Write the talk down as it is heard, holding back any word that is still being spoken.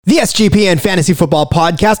The SGPN Fantasy Football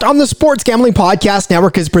Podcast on the Sports Gambling Podcast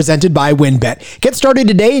Network is presented by WynnBET. Get started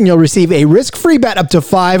today and you'll receive a risk-free bet up to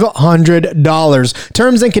 $500.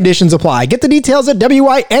 Terms and conditions apply. Get the details at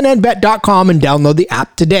wynnbet.com and download the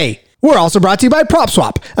app today. We're also brought to you by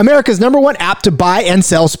PropSwap, America's #1 app to buy and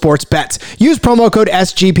sell sports bets. Use promo code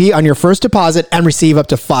SGP on your first deposit and receive up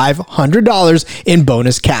to $500 in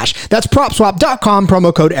bonus cash. That's PropSwap.com,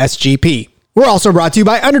 promo code SGP. We're also brought to you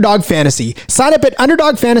by Underdog Fantasy. Sign up at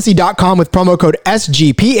UnderdogFantasy.com with promo code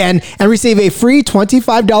SGPN and receive a free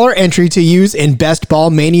 $25 entry to use in Best Ball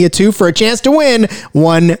Mania 2 for a chance to win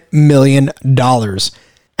 $1 million.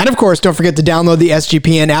 And of course, don't forget to download the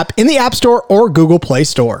SGPN app in the App Store or Google Play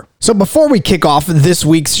Store. So before we kick off this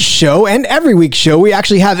week's show and every week's show, we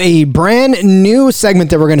actually have a brand new segment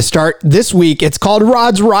that we're going to start this week. It's called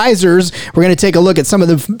Rod's Risers. We're going to take a look at some of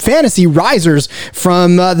the fantasy risers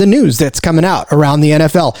from the news that's coming out around the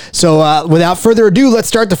NFL. So without further ado, let's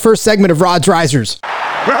start the first segment of Rod's Risers.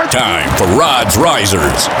 Time for Rod's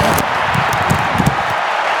Risers.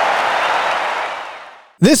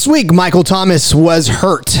 This week, Michael Thomas was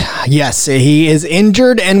hurt. Yes, he is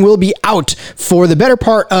injured and will be out for the better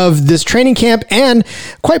part of this training camp and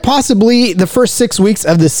quite possibly the first 6 weeks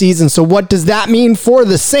of the season. So what does that mean for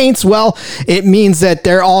the Saints? Well, it means that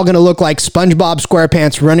they're all going to look like SpongeBob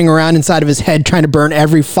SquarePants running around inside of his head trying to burn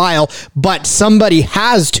every file. But somebody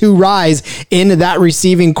has to rise into that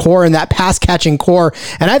receiving core and that pass catching core.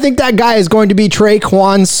 And I think that guy is going to be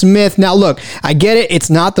Tre'Quan Smith. Now, look, I get it.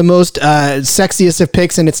 It's not the most sexiest of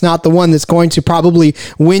picks, and it's not the one that's going to probably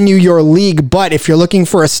win you your league. But if you're looking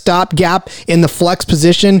for a stopgap in the flex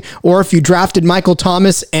position, or if you drafted Michael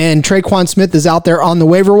Thomas and Tre'Quan Smith is out there on the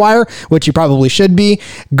waiver wire, which you probably should be,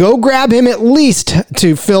 go grab him at least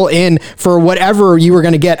to fill in for whatever you were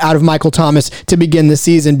going to get out of Michael Thomas to begin the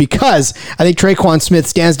season, because I think Tre'Quan Smith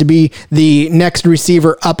stands to be the next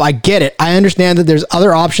receiver up. I get it. I understand that there's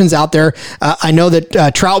other options out there. I know that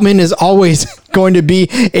Troutman is always going to be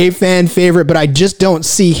a fan favorite, but I just don't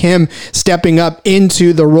see him stepping up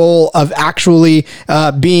into the role of actually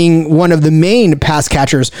being one of the main pass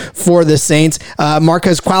catchers for the Saints.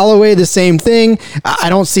 Marquez Callaway, the same thing. I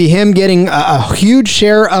don't see him getting a huge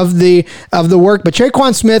share of the work, but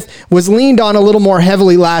Tre'Quan Smith was leaned on a little more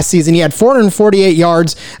heavily last season. He had 448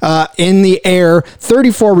 yards in the air,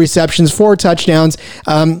 34 receptions, 4 touchdowns.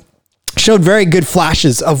 Showed very good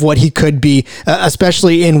flashes of what he could be,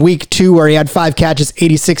 especially in week 2 where he had 5 catches,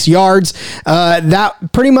 86 yards. That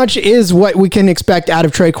pretty much is what we can expect out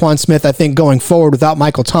of Tre'Quan Smith, I think, going forward without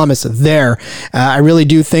Michael Thomas there. I really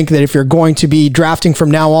do think that if you're going to be drafting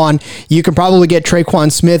from now on, you can probably get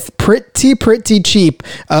Tre'Quan Smith pretty cheap.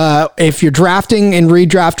 If you're drafting in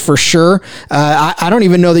redraft for sure, I don't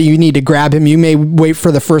even know that you need to grab him. You may wait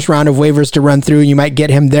for the first round of waivers to run through and you might get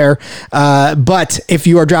him there. But if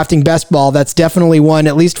you are drafting best ball, that's definitely one,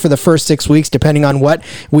 at least for the first 6 weeks, depending on what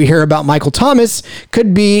we hear about Michael Thomas,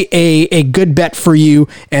 could be a good bet for you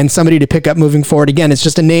and somebody to pick up moving forward. Again, it's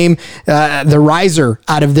just a name, the riser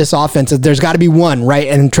out of this offense. There's got to be one, right?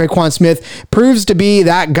 And Tre'Quan Smith proves to be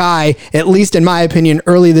that guy, at least in my opinion,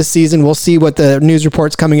 early this season. We'll see what the news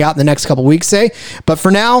reports coming out in the next couple weeks say. But for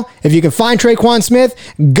now, if you can find Tre'Quan Smith,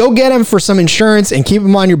 go get him for some insurance and keep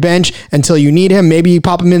him on your bench until you need him. Maybe you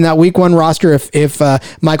pop him in that week 1 roster if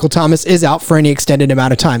Michael Thomas is out for any extended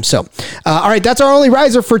amount of time. So, all right, that's our only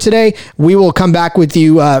riser for today. We will come back with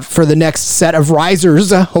you for the next set of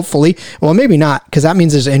risers, hopefully. Well, maybe not, because that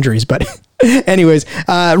means there's injuries. But anyways,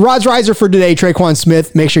 Rod's riser for today, Tre'Quan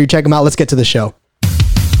Smith. Make sure you check him out. Let's get to the show.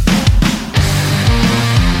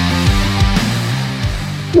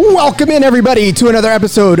 Welcome in, everybody, to another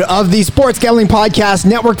episode of the Sports Gambling Podcast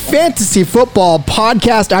Network Fantasy Football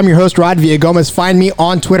Podcast. I'm your host, Rod Villagomez. Find me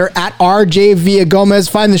on Twitter at RJ Villagomez.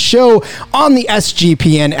 Find the show on the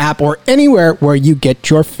SGPN app or anywhere where you get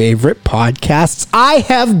your favorite podcasts. I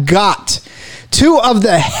have got 2 of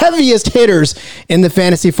the heaviest hitters in the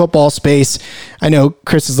fantasy football space. I know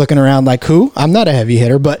Chris is looking around like, who? I'm not a heavy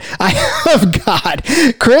hitter, but I have got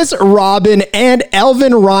Chris Robin and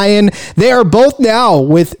Elvin Ryan. They are both now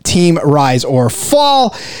with Team Rise or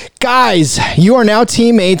Fall. Guys, you are now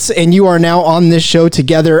teammates and you are now on this show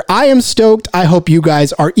together. I am stoked. I hope you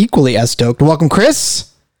guys are equally as stoked. Welcome, Chris.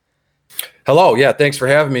 Hello. Yeah, thanks for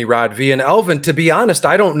having me, Rod V. And Elvin, to be honest,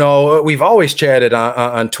 I don't know. We've always chatted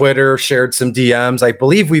on Twitter, shared some DMs. I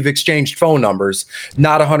believe we've exchanged phone numbers.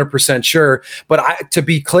 Not 100% sure. But to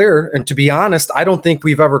be clear and to be honest, I don't think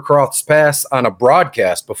we've ever crossed paths on a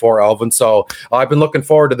broadcast before, Elvin. So I've been looking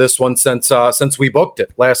forward to this one since we booked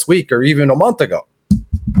it last week or even a month ago.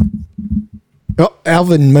 Oh,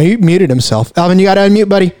 Elvin muted himself. Elvin, you got to unmute,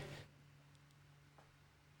 buddy.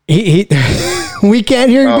 He We can't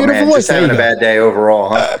hear your beautiful voice. Just having a bad day overall,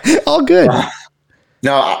 huh? All good.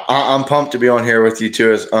 No, I'm pumped to be on here with you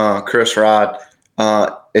too, as Chris, Rod.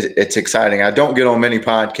 It's exciting. I don't get on many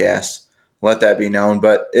podcasts, let that be known.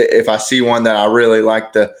 But if I see one that I really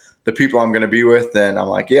like the people I'm going to be with, then I'm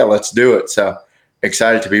like, yeah, let's do it. So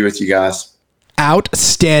excited to be with you guys.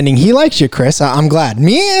 Outstanding. He likes you, Chris. I'm glad.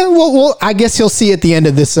 Me, well, I guess he'll see at the end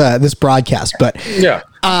of this this broadcast. But yeah,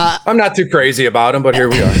 I'm not too crazy about him, but here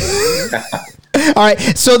we are. All right.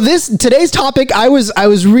 So today's topic, I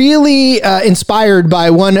was really inspired by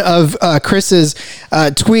one of Chris's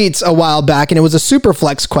tweets a while back, and it was a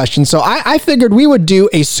Superflex question. So I figured we would do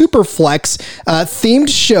a Superflex themed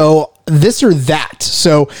show, this or that.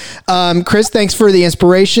 So, Chris, thanks for the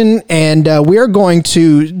inspiration. And we are going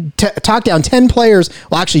to talk down 10 players,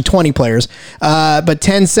 well, actually 20 players, but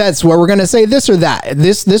 10 sets where we're going to say this or that,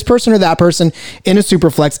 this person or that person in a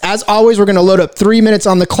Superflex. As always, we're going to load up 3 minutes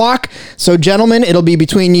on the clock. So, gentlemen, it'll be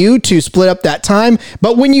between you to split up that time.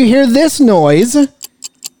 But when you hear this noise,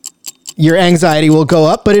 your anxiety will go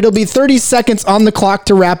up, but it'll be 30 seconds on the clock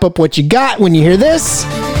to wrap up what you got. When you hear this,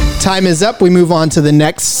 time is up. We move on to the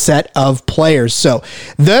next set of players. So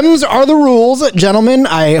them's are the rules, gentlemen.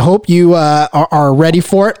 I hope you are ready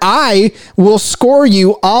for it. I will score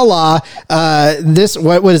you a la this.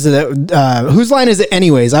 What is it? Whose line is it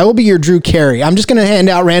anyways? I will be your Drew Carey. I'm just going to hand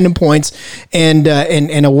out random points and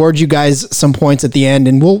award you guys some points at the end,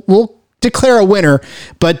 and we'll declare a winner.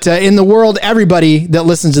 But in the world, everybody that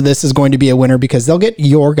listens to this is going to be a winner because they'll get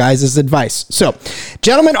your guys' advice. So,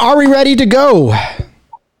 gentlemen, are we ready to go?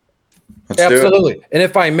 Absolutely. And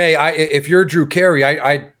if I may, if you're Drew Carey,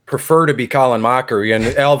 I prefer to be Colin Mockery. And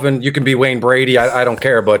Elvin, you can be Wayne Brady. I don't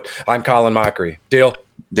care, but I'm Colin Mockery. Deal?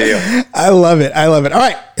 Deal. I love it. All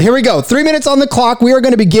right, here we go. 3 minutes on the clock. We are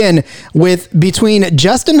going to begin with between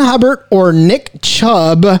Justin Herbert or Nick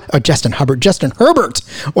Chubb. Justin Herbert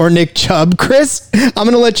or Nick Chubb. Chris, I'm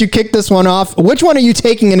going to let you kick this one off. Which one are you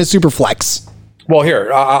taking in a Superflex? Well,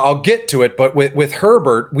 here, I'll get to it, but with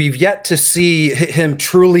Herbert, we've yet to see him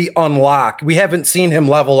truly unlock. We haven't seen him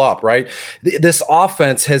level up, right? This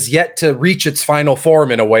offense has yet to reach its final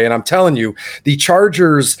form in a way, and I'm telling you, the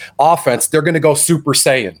Chargers offense, they're going to go Super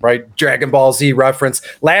Saiyan, right? Dragon Ball Z reference.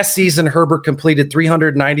 Last season, Herbert completed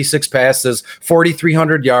 396 passes,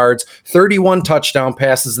 4,300 yards, 31 touchdown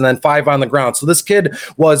passes, and then 5 on the ground. So this kid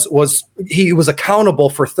was accountable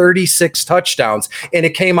for 36 touchdowns, and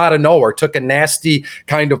it came out of nowhere. Took a nasty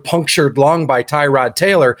kind of punctured lung by Tyrod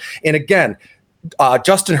Taylor. And again,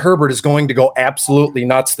 Justin Herbert is going to go absolutely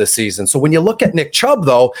nuts this season. So when you look at Nick Chubb,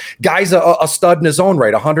 though, guy's a stud in his own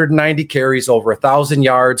right. 190 carries, over 1,000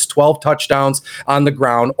 yards, 12 touchdowns on the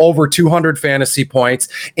ground, over 200 fantasy points.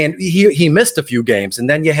 And he missed a few games. And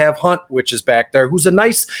then you have Hunt, which is back there, who's a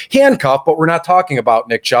nice handcuff, but we're not talking about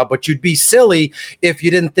Nick Chubb. But you'd be silly if you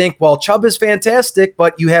didn't think, well, Chubb is fantastic,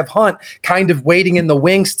 but you have Hunt kind of waiting in the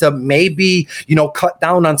wings to maybe, cut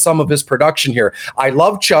down on some of his production here. I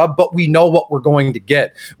love Chubb, but we know what we're going to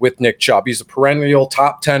get with Nick Chubb. He's a perennial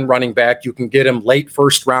top 10 running back. You can get him late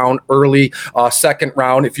first round, early second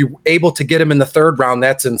round. If you're able to get him in the third round,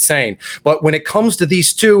 that's insane. But when it comes to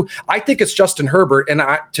these two, I think it's Justin Herbert. And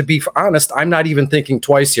to be honest, I'm not even thinking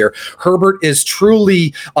twice here. Herbert is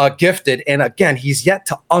truly gifted. And again, he's yet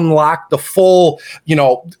to unlock the full,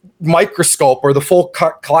 microscope or the full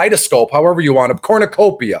kaleidoscope, however you want to,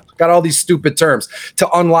 cornucopia, got all these stupid terms, to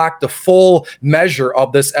unlock the full measure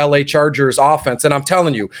of this LA Chargers offense. And I'm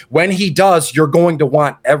telling you, when he does, you're going to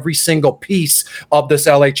want every single piece of this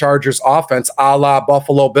LA Chargers offense, a la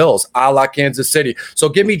Buffalo Bills, a la Kansas City. So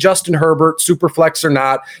give me Justin Herbert, Superflex or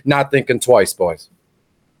not thinking twice, boys.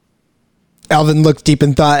 Alvin looked deep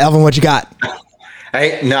in thought. Alvin, what you got?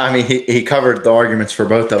 He covered the arguments for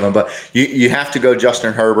both of them, but you have to go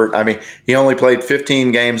Justin Herbert. I mean, he only played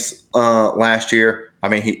 15 games last year. I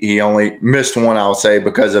mean, he only missed one, I would say,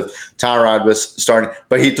 because of Tyrod was starting,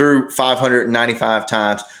 but he threw 595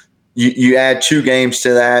 times. You add 2 games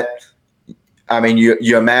to that. I mean,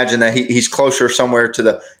 you imagine that he's closer somewhere to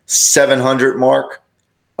the 700 mark.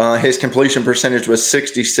 His completion percentage was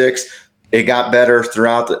 66. It got better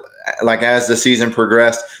throughout as the season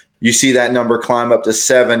progressed. You see that number climb up to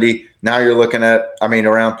 70. Now you're looking at,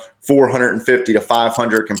 around 450 to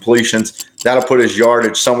 500 completions. That'll put his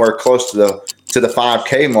yardage somewhere close to the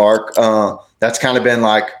 5K mark. That's kind of been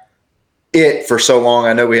like it for so long.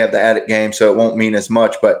 I know we have the added game, so it won't mean as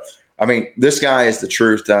much. But, this guy is the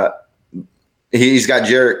truth. He's got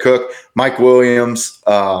Jared Cook, Mike Williams,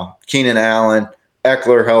 Keenan Allen,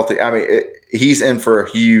 Eckler healthy. He's in for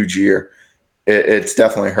a huge year. It's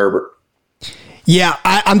definitely Herbert. Yeah,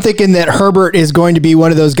 I'm thinking that Herbert is going to be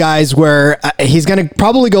one of those guys where he's going to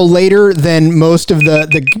probably go later than most of the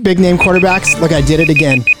big name quarterbacks. Look, I did it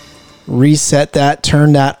again. Reset that,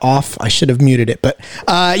 turn that off. I should have muted it, but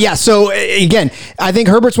yeah. So again, I think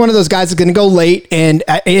Herbert's one of those guys that's going to go late, and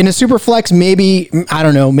in a super flex, maybe I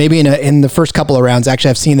don't know, maybe in the first couple of rounds. Actually,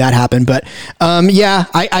 I've seen that happen, but yeah,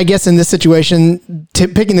 I guess in this situation,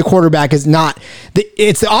 picking the quarterback is not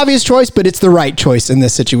it's the obvious choice, but it's the right choice in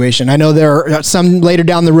this situation. I know there are some later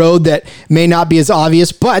down the road that may not be as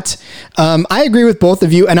obvious, but I agree with both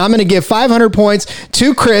of you, and I'm going to give 500 points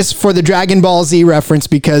to Chris for the Dragon Ball Z reference,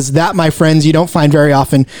 because that, my friends, you don't find very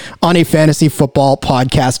often on a fantasy football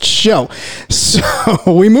podcast show. So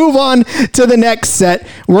we move on to the next set.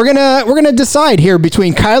 We're gonna decide here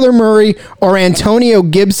between Kyler Murray or Antonio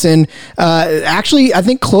Gibson. Actually, I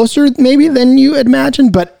think closer maybe than you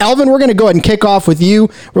imagined. But Elvin, we're gonna go ahead and kick off with you.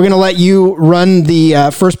 We're gonna let you run the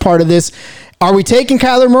first part of this. Are we taking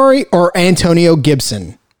Kyler Murray or Antonio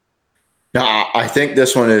Gibson? No, I think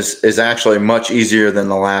this one is actually much easier than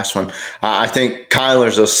the last one. I think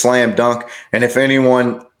Kyler's a slam dunk, and if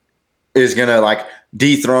anyone is gonna like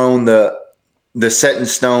dethrone the set in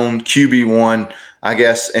stone QB1, I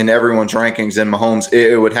guess, in everyone's rankings in Mahomes,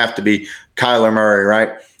 it would have to be Kyler Murray,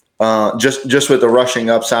 right? Just with the rushing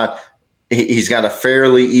upside, he's got a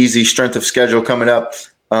fairly easy strength of schedule coming up,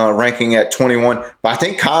 ranking at 21. But I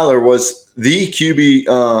think Kyler was the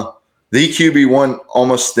QB1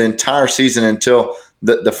 almost the entire season until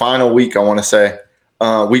the final week, I want to say,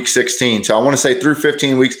 week 16. So I want to say through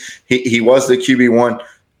 15 weeks, he was the QB1.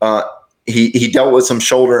 He dealt with some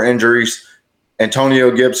shoulder injuries. Antonio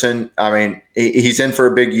Gibson, I mean, he's in for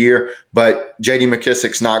a big year, but J.D.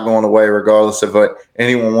 McKissick's not going away regardless of what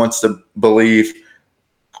anyone wants to believe.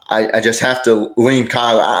 I just have to lean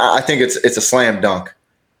Kyler. I think it's a slam dunk,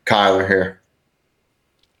 Kyler here.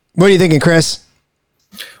 What are you thinking, Chris?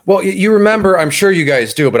 Well, you remember, I'm sure you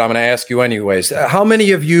guys do, but I'm going to ask you anyways. How many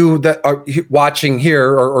of you that are watching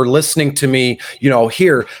here or listening to me,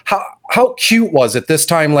 here, how cute was it this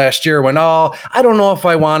time last year when, I don't know if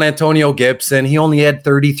I want Antonio Gibson. He only had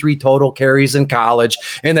 33 total carries in college.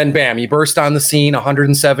 And then bam, he burst on the scene,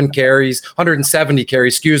 170 carries,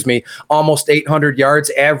 almost 800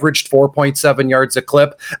 yards, averaged 4.7 yards a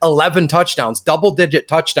clip, 11 touchdowns, double-digit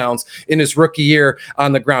touchdowns in his rookie year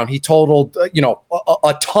on the ground. He totaled,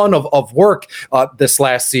 a ton of work this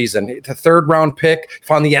last season. The third-round pick,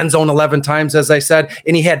 found the end zone 11 times, as I said,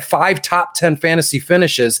 and he had 5 top 10 fantasy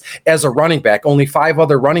finishes as a running back. Only 5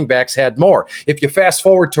 other running backs had more. If you fast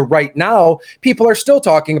forward to right now, people are still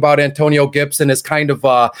talking about Antonio Gibson as kind of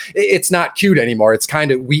it's not cute anymore. It's kind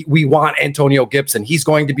of we want Antonio Gibson. He's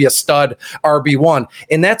going to be a stud RB1,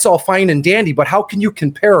 and that's all fine and dandy. But how can you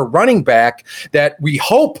compare a running back that we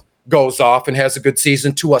hope goes off and has a good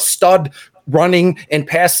season to a stud running and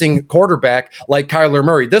passing quarterback like Kyler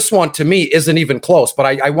Murray? This one to me isn't even close, but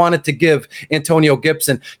I wanted to give Antonio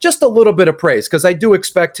Gibson just a little bit of praise because I do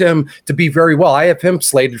expect him to be very well. I have him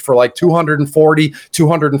slated for like 240,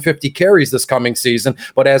 250 carries this coming season.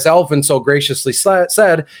 But as Elvin so graciously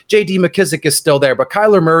said, J.D. McKissick is still there. But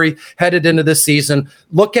Kyler Murray headed into this season,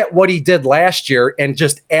 look at what he did last year and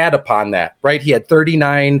just add upon that, right? He had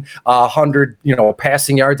 3,900,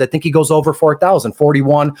 passing yards. I think he goes over 4,000,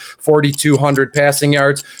 41, 42, 200 passing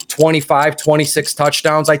yards, 25, 26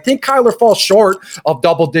 touchdowns. I think Kyler falls short of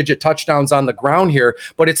double-digit touchdowns on the ground here,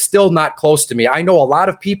 but it's still not close to me. I know a lot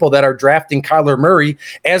of people that are drafting Kyler Murray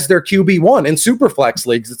as their QB1 in Superflex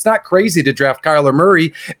leagues. It's not crazy to draft Kyler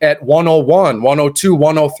Murray at 101, 102,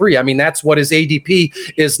 103. I mean, that's what his ADP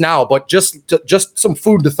is now, but just some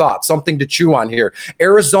food to thought, something to chew on here.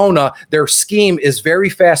 Arizona, their scheme is very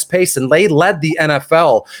fast-paced, and they led the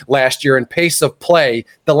NFL last year in pace of play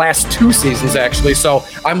the last 2 seasons, actually. So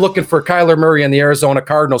I'm looking for Kyler Murray and the Arizona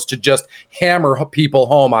Cardinals to just hammer people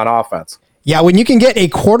home on offense. Yeah, when you can get a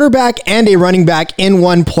quarterback and a running back in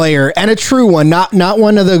one player, and a true one, not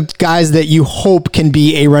one of the guys that you hope can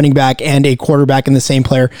be a running back and a quarterback in the same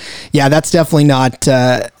player. Yeah, that's definitely not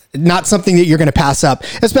something that you're going to pass up,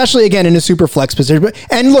 especially again in a super flex position.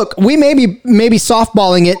 And look, we may be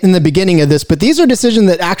softballing it in the beginning of this, but these are decisions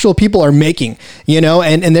that actual people are making,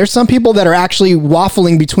 and there's some people that are actually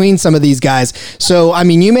waffling between some of these guys. So, I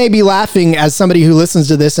mean, you may be laughing as somebody who listens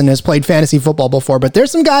to this and has played fantasy football before, but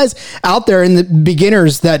there's some guys out there in the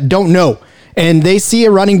beginners that don't know. and they see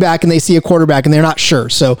a running back and they see a quarterback and they're not sure.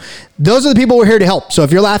 So those are the people we're here to help. So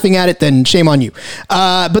if you're laughing at it, then shame on you.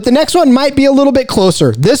 But the next one might be a little bit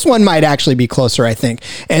closer. This one might actually be closer, I think.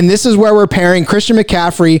 And this is where we're pairing Christian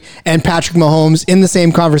McCaffrey and Patrick Mahomes in the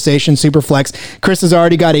same conversation, Superflex. Chris has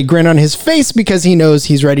already got a grin on his face because he knows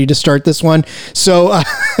he's ready to start this one. So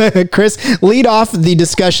Chris, lead off the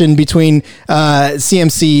discussion between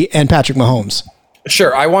CMC and Patrick Mahomes.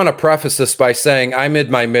 Sure. I want to preface this by saying I'm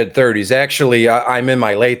in my mid-30s. Actually, I'm in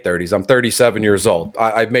my late 30s. I'm 37 years old.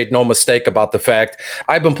 I've made no mistake about the fact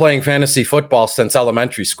I've been playing fantasy football since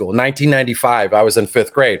elementary school. 1995, I was in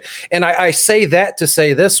 5th grade. And I say that to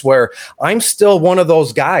say this, where I'm still one of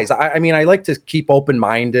those guys. I mean, I like to keep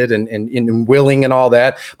open-minded and willing and all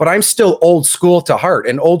that, but I'm still old school to heart.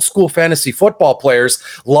 And old school fantasy football players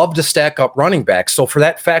love to stack up running backs. So for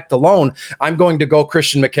that fact alone, I'm going to go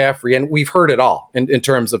Christian McCaffrey. And we've heard it all. In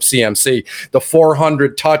terms of CMC, the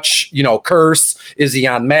 400 touch, curse, is he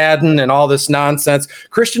on Madden and all this nonsense?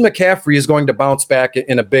 Christian McCaffrey is going to bounce back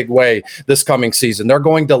in a big way this coming season. They're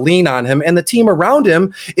going to lean on him, and the team around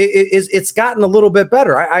him it's gotten a little bit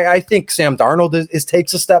better. I think Sam Darnold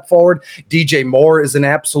takes a step forward. DJ Moore is an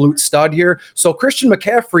absolute stud here. So Christian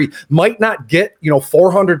McCaffrey might not get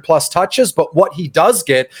 400 plus touches, but what he does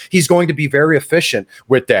get, he's going to be very efficient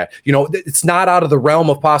with that. It's not out of the realm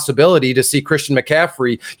of possibility to see Christian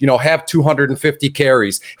McCaffrey, have 250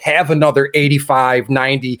 carries, have another 85,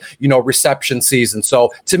 90, reception season.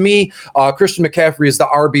 So to me, Christian McCaffrey is the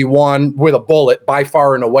RB1 with a bullet by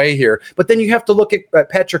far and away here. But then you have to look at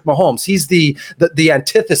Patrick Mahomes. He's the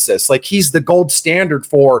antithesis. Like, he's the gold standard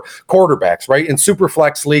for quarterbacks, right? In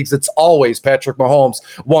Superflex leagues, it's always Patrick Mahomes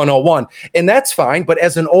 101. And that's fine. But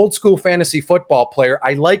as an old school fantasy football player,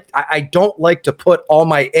 I don't like to put all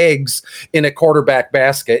my eggs in a quarterback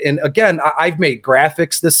basket. And again, I've made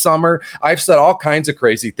graphics this summer. I've said all kinds of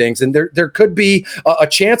crazy things, and there could be a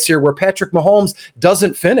chance here where Patrick Mahomes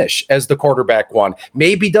doesn't finish as the quarterback one,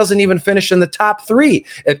 maybe doesn't even finish in the top 3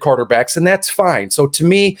 at quarterbacks, and that's fine. So to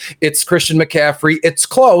me, it's Christian McCaffrey. It's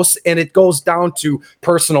close, and it goes down to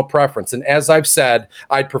personal preference. And as I've said,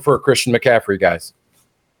 I'd prefer Christian McCaffrey, guys.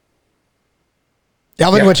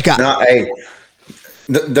 Alvin, what you got? No, hey,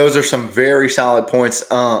 those are some very solid points.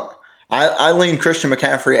 I lean Christian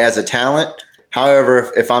McCaffrey as a talent.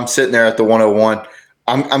 However, if I'm sitting there at the 101,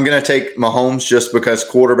 I'm going to take Mahomes just because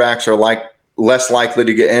quarterbacks are less likely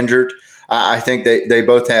to get injured. I think they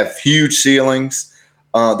both have huge ceilings.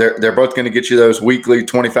 They're both going to get you those weekly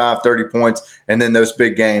 25, 30 points, and then those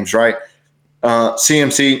big games, right?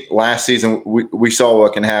 CMC last season, we saw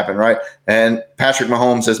what can happen, right? And Patrick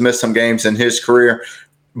Mahomes has missed some games in his career,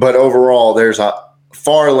 but overall, there's a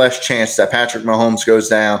far less chance that Patrick Mahomes goes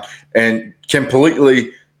down and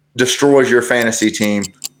completely destroys your fantasy team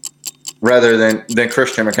rather than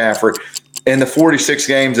Christian McCaffrey. In the 46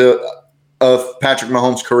 games of Patrick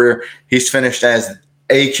Mahomes' career, he's finished as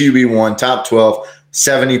a QB1, top 12,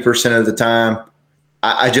 70% of the time.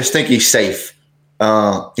 I just think he's safe.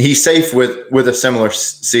 He's safe with a similar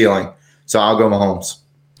ceiling. So I'll go Mahomes.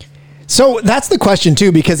 So that's the question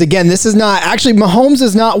too, because again, this is not actually Mahomes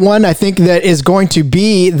is not one I think that is going to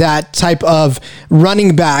be that type of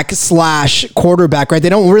running back / quarterback, right? They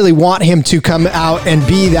don't really want him to come out and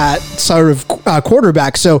be that sort of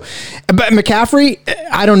quarterback. So, but McCaffrey,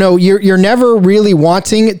 I don't know. You're never really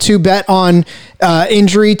wanting to bet on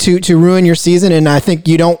injury to ruin your season, and I think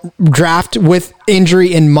you don't draft with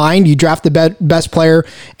injury in mind. You draft the best player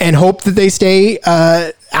and hope that they stay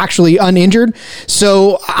actually uninjured.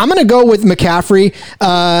 So I'm going to go with McCaffrey,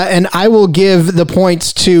 and I will give the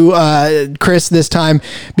points to Chris this time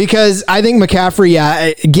because I think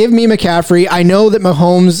McCaffrey, give me McCaffrey. I know that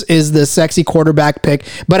Mahomes is the sexy quarterback pick,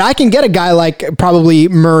 but I can get a guy like probably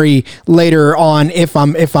Murray later on if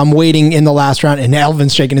I'm waiting in the last round. And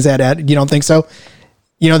Elvin's shaking his head. You don't think so?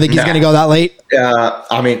 You don't think he's going to go that late?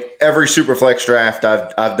 I mean, every Superflex draft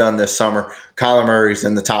I've done this summer, Kyler Murray's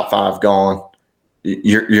in the top 5 gone.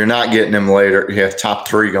 You're not getting him later. You have top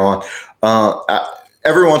 3 gone.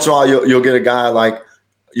 Every once in a while, you'll get a guy like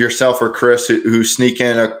yourself or Chris who sneak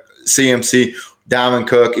in a CMC, Dalvin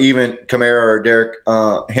Cook, even Kamara or Derrick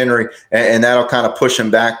Henry, and that'll kind of push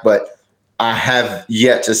him back. But I have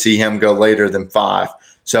yet to see him go later than 5.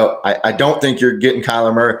 So I don't think you're getting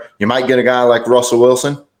Kyler Murray. You might get a guy like Russell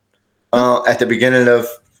Wilson at the beginning of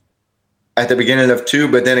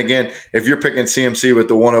 2, but then again, if you're picking CMC with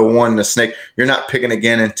the 101 and the snake, you're not picking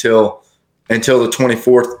again until the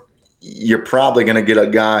 24th you're probably going to get a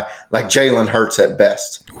guy like Jalen Hurts at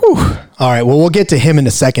best. Whew. All right. Well, we'll get to him in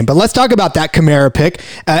a second, but let's talk about that Kamara pick.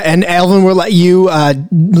 And Alvin, we'll let you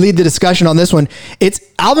lead the discussion on this one. It's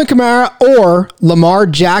Alvin Kamara or Lamar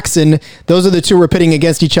Jackson. Those are the two we're pitting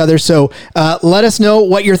against each other. So let us know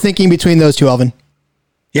what you're thinking between those two, Alvin.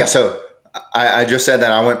 Yeah. So I just said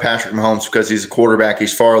that I went Patrick Mahomes because he's a quarterback.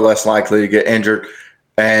 He's far less likely to get injured.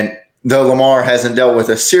 And though Lamar hasn't dealt with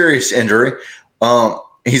a serious injury,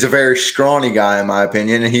 he's a very scrawny guy, in my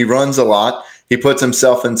opinion, and he runs a lot. He puts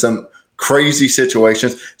himself in some crazy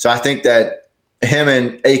situations. So I think that him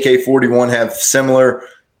and AK-41 have similar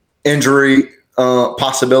injury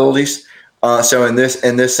possibilities. So in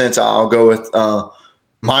this sense, I'll go with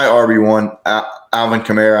my RB1, Alvin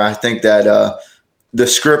Kamara. I think that the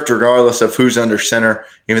script, regardless of who's under center,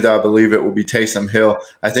 even though I believe it will be Taysom Hill,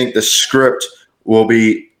 I think the script will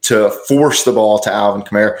be to force the ball to Alvin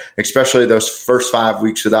Kamara, especially those first 5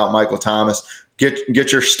 weeks without Michael Thomas.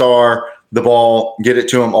 Get your star the ball, get it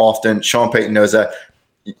to him often. Sean Payton knows that.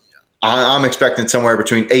 I'm expecting somewhere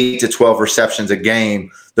between 8 to 12 receptions a game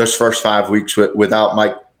those first 5 weeks without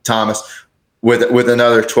Mike Thomas, with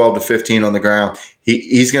another 12 to 15 on the ground.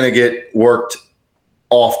 He's going to get worked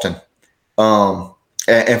often,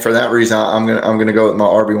 and for that reason, I'm gonna go with my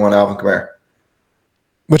RB1, Alvin Kamara.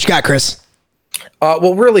 What you got, Chris?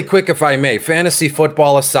 Well, really quick, if I may, fantasy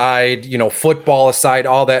football aside, football aside,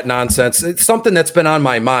 all that nonsense, it's something that's been on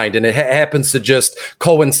my mind, and it happens to just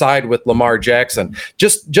coincide with Lamar Jackson.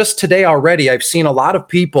 Just today already, I've seen a lot of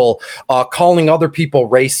people calling other people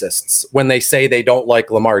racists when they say they don't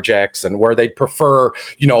like Lamar Jackson, where they prefer,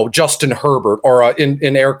 Justin Herbert or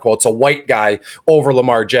in air quotes, a white guy over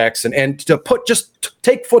Lamar Jackson, and to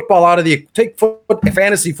take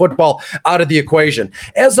fantasy football out of the equation.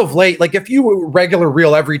 As of late, like if you regular,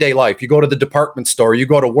 real, everyday life, you go to the department store, you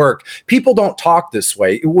go to work, people don't talk this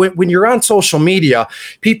way. When you're on social media,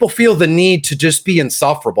 people feel the need to just be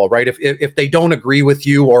insufferable, right? If they don't agree with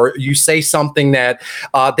you or you say something that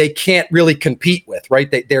they can't really compete with,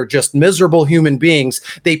 right? They're just miserable human beings.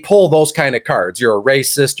 They pull those kind of cards. You're a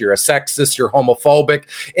racist, you're a sexist, you're homophobic,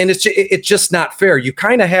 and it's just not fair. You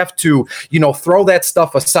kind of have to, throw that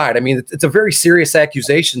stuff aside. I mean, it's a very serious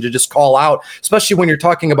accusation to just call out, especially when you're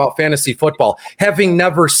talking about fantasy football, having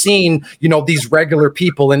never seen, these regular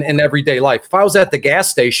people in everyday life. If I was at the gas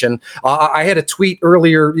station, I had a tweet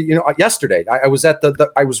earlier, yesterday. I was at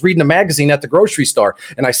I was reading a magazine at the grocery store,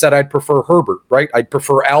 and I said I'd prefer Herbert, right? I'd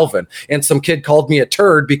prefer Alvin. And some kid called me a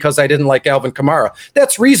turd because I didn't like Alvin Kamara.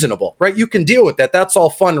 That's reasonable, right? You can deal with that. That's all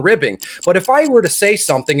fun ribbing. But if I were to say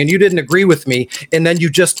something and you didn't agree with me, and then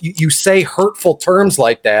you say hurtful terms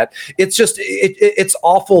like that, it's just it's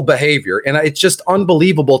awful behavior, and it's just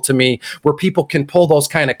unbelievable to me where people can pull those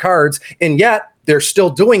kind of cards, and yet they're still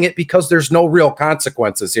doing it because there's no real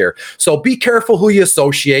consequences here. So be careful who you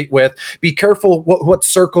associate with. Be careful what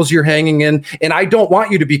circles you're hanging in. And I don't want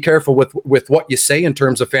you to be careful with what you say in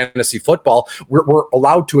terms of fantasy football. We're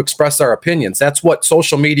allowed to express our opinions. That's what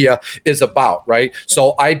social media is about, right?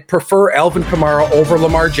 So I prefer Alvin Kamara over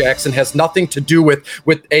Lamar Jackson. Has nothing to do with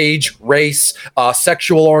age, race,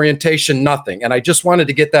 sexual orientation, nothing. And I just wanted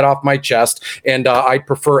to get that off my chest. And I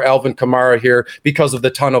prefer Alvin Kamara here because of the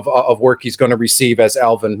ton of work he's going to receive, as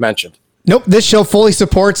Alvin mentioned. Nope. This show fully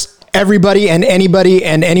supports everybody and anybody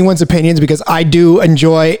and anyone's opinions because I do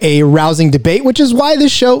enjoy a rousing debate, which is why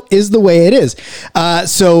this show is the way it is.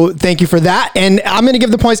 So thank you for that. And I'm going to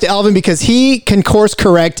give the points to Alvin because he can course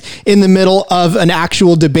correct in the middle of an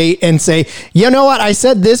actual debate and say, you know what? I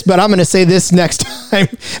said this, but I'm going to say this next time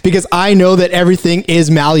because I know that everything is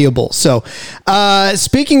malleable. So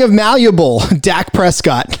speaking of malleable, Dak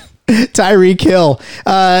Prescott, Tyreek Hill.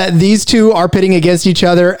 These two are pitting against each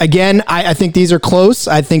other. Again, I think these are close.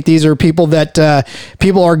 I think these are people that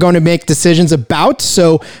people are going to make decisions about.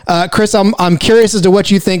 So, Chris, I'm curious as to what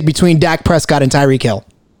you think between Dak Prescott and Tyreek Hill.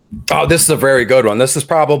 Oh, this is a very good one. This is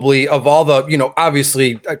probably of all the,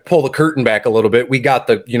 obviously I pull the curtain back a little bit. We got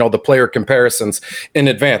the, the player comparisons in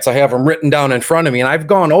advance. I have them written down in front of me and I've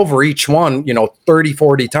gone over each one, 30,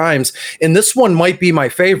 40 times. And this one might be my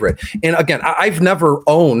favorite. And again, I've never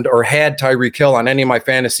owned or had Tyreek Hill on any of my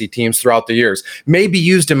fantasy teams throughout the years, maybe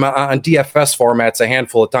used him on DFS formats a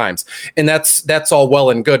handful of times. And that's all well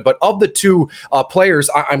and good. But of the two players,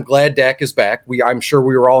 I'm glad Dak is back. I'm sure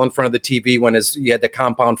we were all in front of the TV when he had the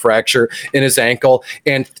compound fracture in his ankle.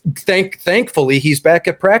 And thankfully, he's back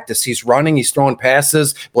at practice. He's running, he's throwing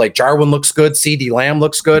passes. Blake Jarwin looks good. CeeDee Lamb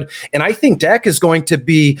looks good. And I think Dak is going to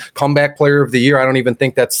be comeback player of the year. I don't even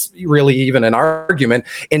think that's really even an argument.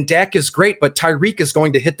 And Dak is great, but Tyreek is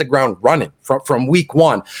going to hit the ground running from week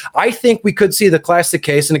one. I think we could see the classic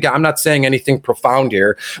case. And again, I'm not saying anything profound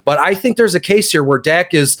here, but I think there's a case here where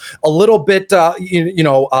Dak is a little bit,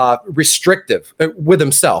 restrictive with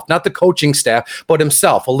himself, not the coaching staff, but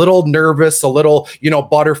himself, a little nervous, a little,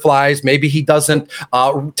 butterflies. Maybe he doesn't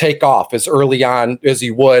take off as early on as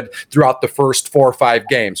he would throughout the first 4 or 5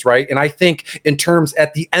 games, right? And I think in terms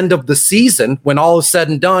at the end of the season, when all is said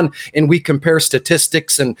and done, and we compare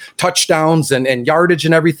statistics and touchdowns and yardage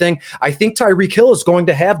and everything, I think Tyreek Hill is going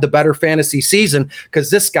to have the better fantasy season because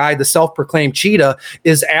this guy, the self-proclaimed cheetah,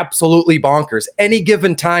 is absolutely bonkers. Any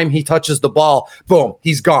given time he touches the ball, boom,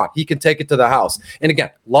 he's gone. He can take it to the house. And again,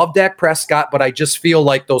 love Dak Prescott, but I just feel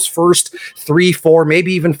like those first 3, 4,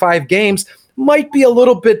 maybe even 5 games might be a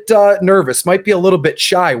little bit nervous, might be a little bit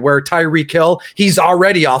shy, where Tyreek Hill, he's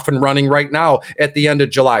already off and running right now at the end of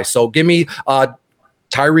July. So give me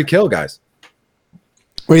Tyreek Hill, guys.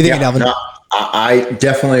 What do you think, Alvin? No, I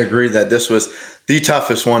definitely agree that this was the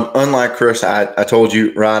toughest one. Unlike Chris, I told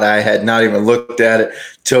you, Rod, I had not even looked at it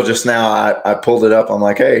till just now. I pulled it up. I'm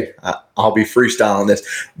like, hey, I'll be freestyling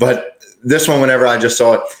this. But this one, whenever I just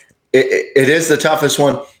saw it, it is the toughest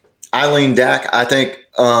one. I lean Dak. I think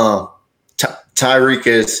Tyreek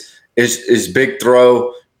is big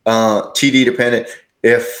throw, TD dependent.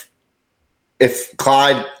 If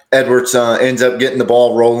Clyde Edwards ends up getting the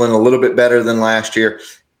ball rolling a little bit better than last year,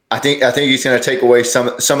 I think he's going to take away some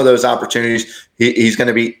of those opportunities. He's going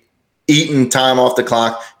to be eating time off the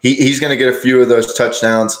clock. He's going to get a few of those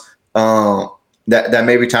touchdowns that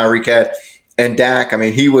maybe Tyreek had. And Dak, I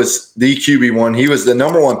mean, he was the QB1. He was the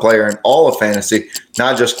number 1 player in all of fantasy,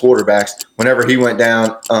 not just quarterbacks. Whenever he went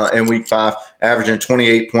down in week 5, averaging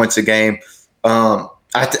 28 points a game.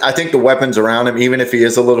 I think the weapons around him, even if he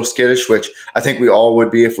is a little skittish, which I think we all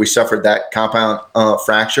would be if we suffered that compound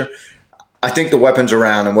fracture, I think the weapons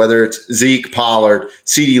around him, whether it's Zeke, Pollard,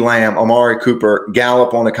 CeeDee Lamb, Amari Cooper,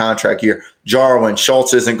 Gallup on a contract year, Jarwin,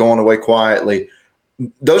 Schultz isn't going away quietly.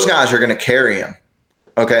 Those guys are going to carry him.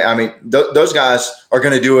 Okay, I mean, those guys are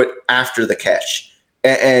going to do it after the catch.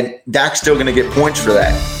 And Dak's still going to get points for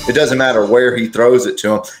that. It doesn't matter where he throws it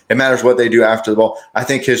to him. It matters what they do after the ball. I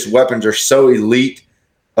think his weapons are so elite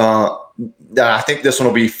that I think this one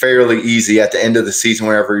will be fairly easy at the end of the season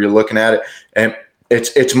whenever you're looking at it. And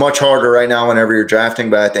it's much harder right now whenever you're drafting,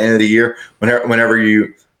 but at the end of the year, whenever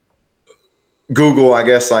you Google, I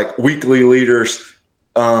guess, like weekly leaders –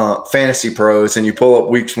 fantasy pros, and you pull up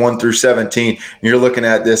weeks 1 through 17, and you're looking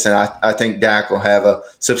at this, and I think Dak will have a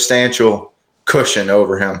substantial cushion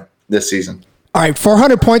over him this season. All right,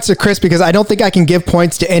 400 points to Chris, because I don't think I can give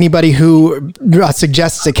points to anybody who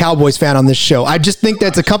suggests a Cowboys fan on this show. I just think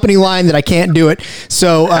that's a company line that I can't do it.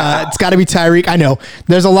 So it's got to be Tyreek. I know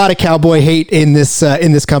there's a lot of Cowboy hate in this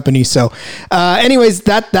company. So anyways,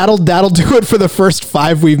 that'll do it for the first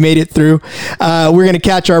 5 we've made it through. We're going to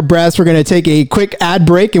catch our breaths. We're going to take a quick ad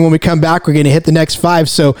break, and when we come back, we're going to hit the next 5.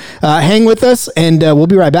 So hang with us, and we'll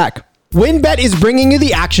be right back. WynnBET is bringing you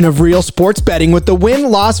the action of real sports betting with the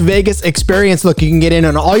Wynn Las Vegas experience. Look, you can get in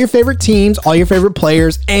on all your favorite teams, all your favorite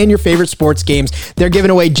players, and your favorite sports games. They're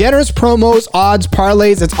giving away generous promos, odds,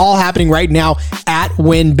 parlays. It's all happening right now at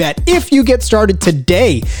WynnBET. If you get started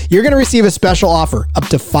today, you're going to receive a special offer up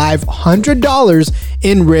to $500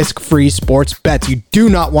 in risk-free sports bets. You do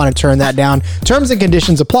not want to turn that down. Terms and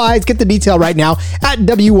conditions apply. Get the detail right now at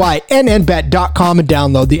wynnbet.com and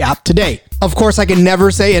download the app today. Of course, I can never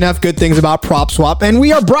say enough good things about PropSwap, and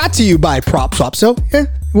we are brought to you by PropSwap. So, it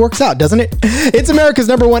works out, doesn't it? It's America's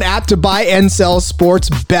 #1 app to buy and sell sports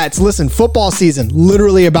bets. Listen, football season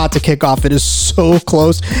literally about to kick off. It is so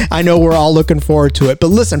close. I know we're all looking forward to it. But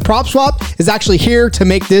listen, PropSwap is actually here to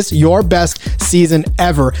make this your best season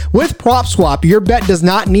ever. With PropSwap, your bet does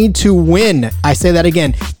not need to win. I say that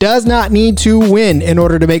again. Does not need to win in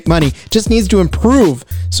order to make money. Just needs to improve.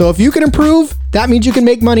 So if you can improve, that means you can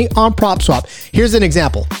make money on PropSwap. Here's an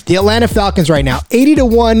example. The Atlanta Falcons right now,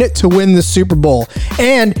 80-1 to win the Super Bowl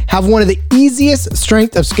and have one of the easiest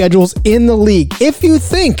strength of schedules in the league. If you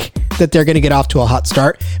think that they're going to get off to a hot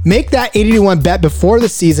start, make that 80-1 bet before the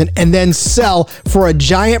season and then sell for a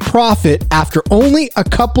giant profit after only a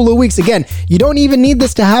couple of weeks. Again, you don't even need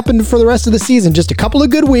this to happen for the rest of the season. Just a couple of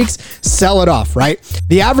good weeks, sell it off, right?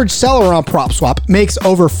 The average seller on PropSwap makes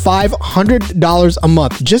over $500 a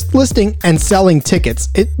month just listing and selling selling tickets.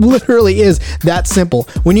 It literally is that simple.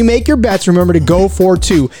 When you make your bets, remember to go for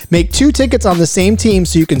two. Make 2 tickets on the same team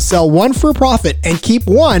so you can sell one for a profit and keep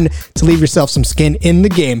one to leave yourself some skin in the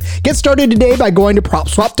game. Get started today by going to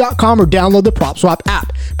PropSwap.com or download the PropSwap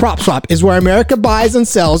app. PropSwap is where America buys and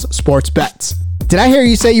sells sports bets. Did I hear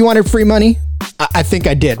you say you wanted free money? I think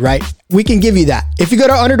I did, right? We can give you that. If you go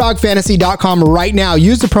to UnderdogFantasy.com right now,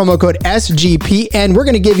 use the promo code SGPN. We're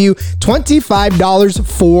going to give you $25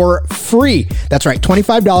 for free. That's right,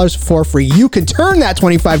 $25 for free. You can turn that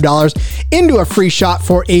 $25 into a free shot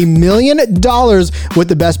for $1 million with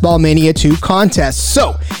the Best Ball Mania 2 contest.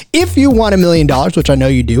 So if you want $1 million, which I know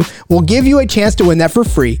you do, we'll give you a chance to win that for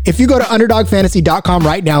free. If you go to UnderdogFantasy.com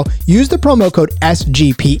right now, use the promo code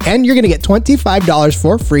SGPN. You're going to get $25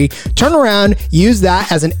 for free. Turn around, use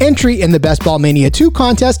that as an entry in the Best Ball Mania 2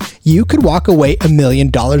 contest. You could walk away $1 million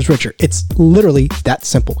richer. It's literally that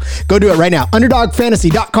simple. Go do it right now.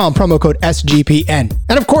 UnderdogFantasy.com, promo code SGPN.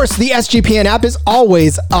 And of course, the SGPN app is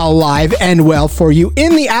always alive and well for you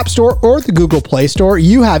in the App Store or the Google Play Store.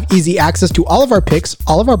 You have easy access to all of our picks,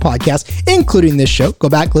 all of our podcasts, including this show. Go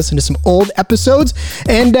back, listen to some old episodes,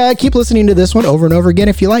 and keep listening to this one over and over again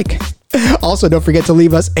if you like. Also, don't forget to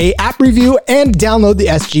leave us an app review and download the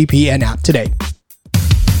SGPN app today.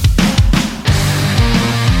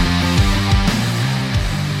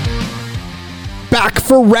 Back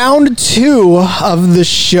for round 2 of the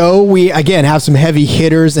show. We again have some heavy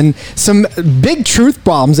hitters and some big truth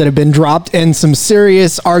bombs that have been dropped and some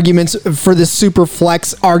serious arguments for the super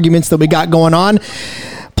flex arguments that we got going on.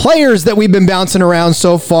 Players that we've been bouncing around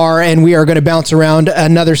so far, and we are going to bounce around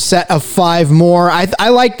another set of 5 more. I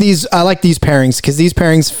like these pairings because these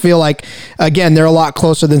pairings feel like, again, they're a lot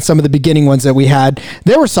closer than some of the beginning ones that we had.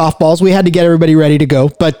 There were softballs. We had to get everybody ready to go,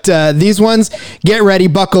 but these ones, get ready,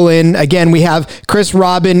 buckle in. Again, we have Chris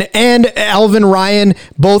Robin and Elvin Ryan,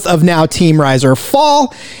 both of now Team Rise or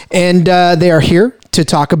Fall, and they are here to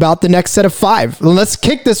talk about the next set of 5. Let's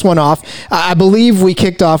kick this one off. I believe we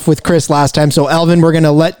kicked off with Chris last time. So Elvin, we're going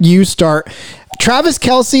to let you start. Travis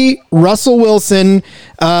Kelce, Russell Wilson.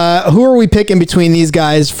 Who are we picking between these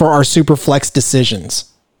guys for our super flex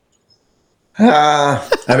decisions? I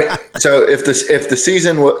mean, so if the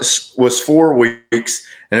season was 4 weeks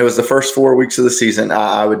and it was the first 4 weeks of the season,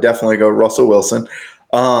 I would definitely go Russell Wilson.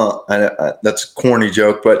 That's a corny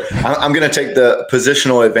joke, but I'm going to take the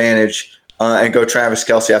positional advantage and go Travis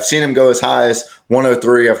Kelce. I've seen him go as high as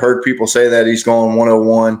 103. I've heard people say that he's going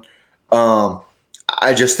 101.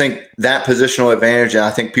 I just think that positional advantage, and I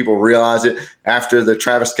think people realize it after the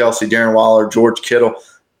Travis Kelce, Darren Waller, George Kittle,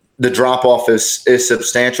 the drop-off is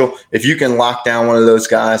substantial. If you can lock down one of those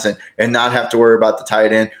guys and not have to worry about the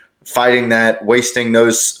tight end, fighting that, wasting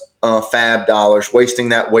those fab dollars, wasting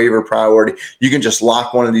that waiver priority, you can just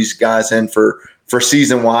lock one of these guys in for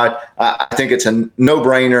season wide. I think it's a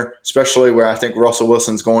no-brainer, especially where I think Russell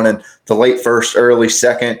Wilson's going in the late first, early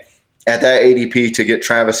second at that ADP to get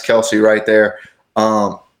Travis Kelce right there.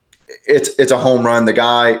 It's a home run. The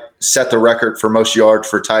guy set the record for most yards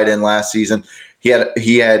for tight end last season. He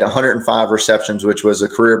had 105 receptions, which was a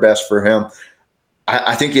career best for him.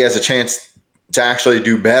 I think he has a chance to actually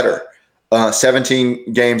do better.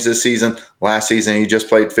 17 games this season. Last season, he just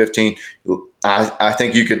played 15. I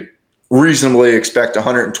think you could reasonably expect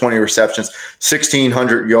 120 receptions,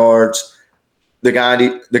 1,600 yards. The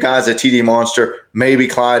guy's a TD monster. Maybe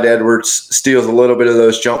Clyde Edwards steals a little bit of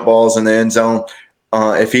those jump balls in the end zone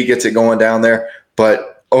if he gets it going down there.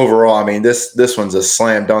 But overall, I mean, this one's a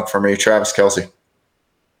slam dunk for me, Travis Kelce.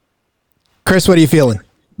 Chris, what are you feeling?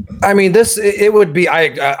 I mean, it would be,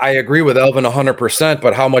 I agree with Elvin 100%,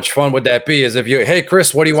 but how much fun would that be? Is if you, hey,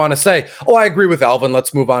 Chris, what do you want to say? Oh, I agree with Elvin.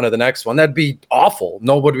 Let's move on to the next one. That'd be awful.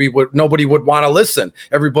 Nobody would want to listen.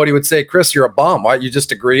 Everybody would say, Chris, you're a bum. Why don't you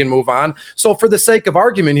just agree and move on? So for the sake of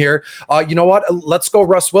argument here, you know what? Let's go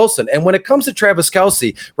Russ Wilson. And when it comes to Travis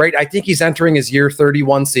Kelce, right, I think he's entering his year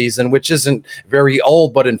 31 season, which isn't very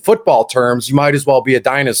old, but in football terms, you might as well be a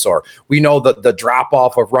dinosaur. We know that the drop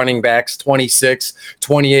off of running backs, 26,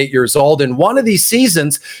 28 years old. In one of these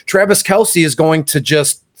seasons, Travis Kelce is going to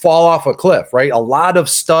just fall off a cliff, right? A lot of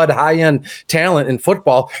stud high-end talent in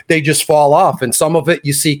football, they just fall off. And some of it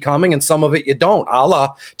you see coming and some of it you don't, a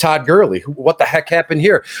la Todd Gurley. What the heck happened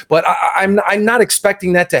here? But I'm not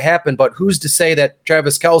expecting that to happen, but who's to say that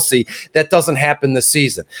Travis Kelce, that doesn't happen this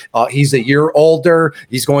season? He's a year older.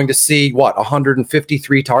 He's going to see,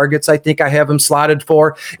 153 targets, I think I have him slotted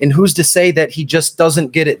for. And who's to say that he just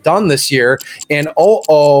doesn't get it done this year? And,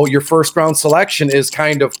 your first-round selection is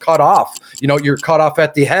kind of cut off. You're cut off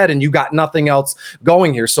at the head and you got nothing else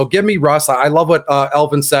going here. So give me Russ. I love what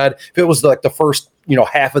Elvin said. If it was like the first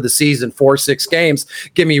half of the season, 4-6 games.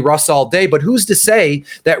 Give me Russ all day. But who's to say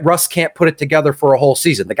that Russ can't put it together for a whole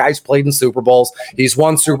season? The guy's played in Super Bowls. He's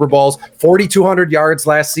won Super Bowls, 4,200 yards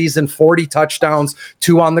last season, 40 touchdowns,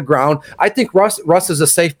 2 on the ground. I think Russ is a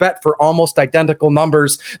safe bet for almost identical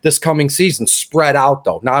numbers this coming season, spread out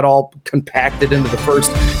though, not all compacted into the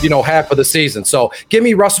first, half of the season. So give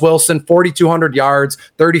me Russ Wilson, 4,200 yards,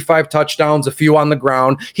 35 touchdowns, a few on the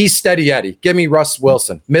ground. He's steady Eddie. Give me Russ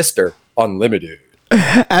Wilson, Mr. Unlimited.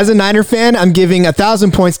 As a Niner fan, I'm giving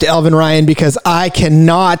 1,000 points to Elvin Ryan because I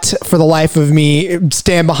cannot, for the life of me,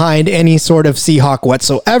 stand behind any sort of Seahawk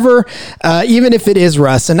whatsoever, even if it is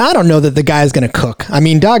Russ. And I don't know that the guy is going to cook. I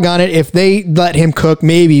mean, doggone it, if they let him cook,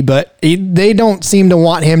 maybe, but they don't seem to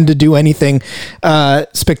want him to do anything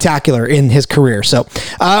spectacular in his career. So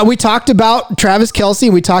we talked about Travis Kelce.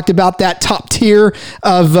 We talked about that top tier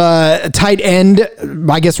of tight end,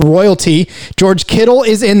 I guess, royalty. George Kittle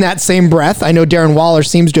is in that same breath. I know Darren Waller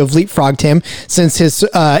seems to have leapfrogged him since his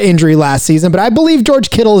injury last season, but I believe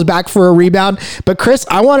George Kittle is back for a rebound. But Chris,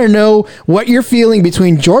 I want to know what you're feeling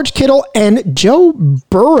between George Kittle and Joe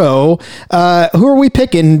Burrow. Who are we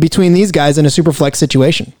picking between these guys in a super flex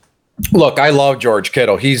situation? Look, I love George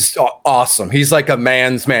Kittle. He's awesome. He's like a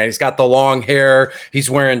man's man. He's got the long hair. He's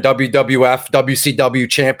wearing WWF, WCW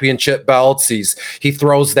championship belts. He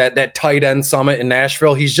throws that tight end summit in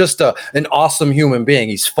Nashville. He's just an awesome human being.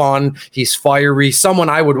 He's fun. He's fiery. Someone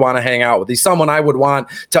I would want to hang out with. He's someone I would want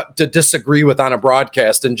to disagree with on a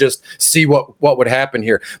broadcast and just see what would happen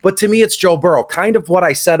here. But to me, it's Joe Burrow. Kind of what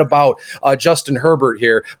I said about Justin Herbert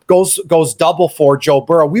here goes double for Joe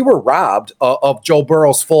Burrow. We were robbed of Joe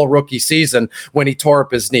Burrow's full rookie season when he tore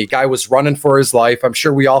up his knee. Guy was running for his life. I'm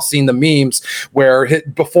sure we all seen the memes where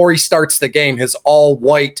before he starts the game, his all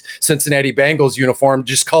white Cincinnati Bengals uniform,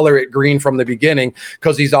 just color it green from the beginning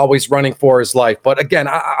because he's always running for his life. But again,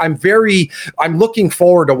 I'm looking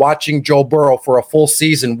forward to watching Joe Burrow for a full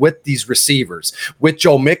season with these receivers, with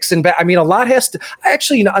Joe Mixon back. I mean, not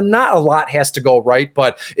a lot has to go right,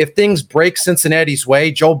 but if things break Cincinnati's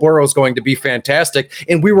way, Joe Burrow is going to be fantastic.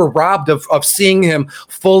 And we were robbed of seeing him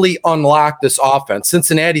fully unlock this offense.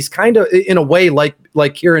 Cincinnati's kind of in a way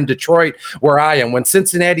like here in Detroit where I am. When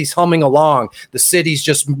Cincinnati's humming along, the city's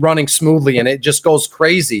just running smoothly and it just goes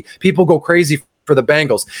crazy. People go crazy for the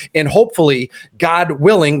Bengals. And hopefully, God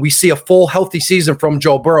willing, we see a full healthy season from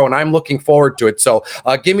Joe Burrow, and I'm looking forward to it. So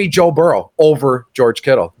give me Joe Burrow over George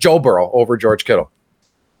Kittle. Joe Burrow over George Kittle.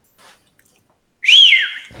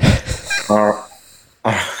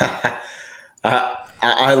 I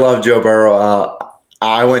love Joe Burrow.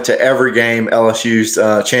 I went to every game LSU's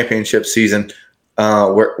championship season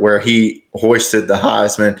where he hoisted the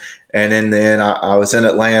Heisman, and then I was in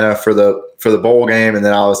Atlanta for the bowl game, and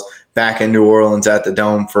then I was back in New Orleans at the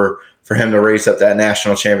Dome for him to race up that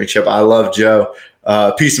national championship. I love Joe.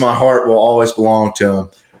 Piece of my heart will always belong to him,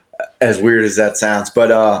 as weird as that sounds.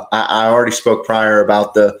 But I already spoke prior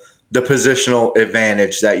about the positional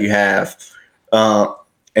advantage that you have,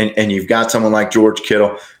 and you've got someone like George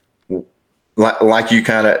Kittle. Like you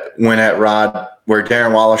kind of went at Rod, where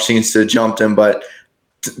Darren Waller seems to have jumped him, but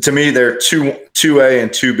to me they're 2A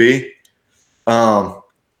and 2B.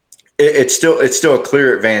 It's still a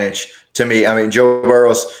clear advantage to me. I mean, Joe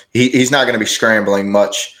Burrow's he's not going to be scrambling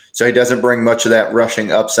much, so he doesn't bring much of that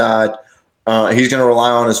rushing upside. He's going to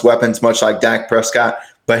rely on his weapons, much like Dak Prescott,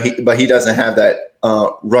 but he doesn't have that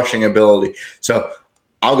rushing ability. So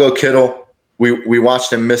I'll go Kittle. We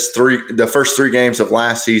watched him miss the first 3 games of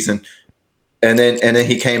last season. And then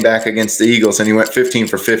he came back against the Eagles and he went 15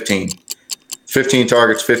 for 15. 15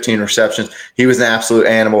 targets, 15 receptions. He was an absolute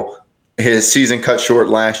animal. His season cut short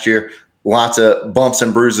last year. Lots of bumps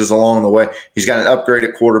and bruises along the way. He's got an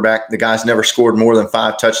upgraded quarterback. The guy's never scored more than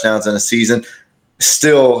 5 touchdowns in a season.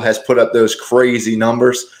 Still has put up those crazy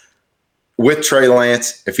numbers. With Trey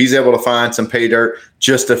Lance, if he's able to find some pay dirt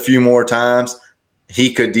just a few more times,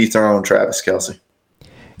 he could dethrone Travis Kelce.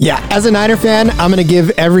 Yeah, as a Niner fan, I'm going to give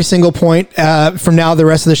every single point from now the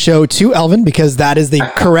rest of the show to Elvin because that is the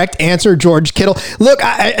correct answer, George Kittle. Look,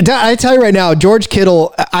 I tell you right now, George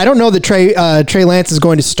Kittle, I don't know that Trey Lance is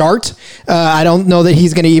going to start. I don't know that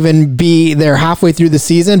he's going to even be there halfway through the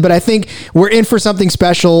season, but I think we're in for something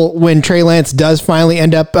special when Trey Lance does finally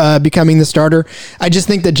end up becoming the starter. I just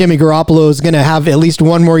think that Jimmy Garoppolo is going to have at least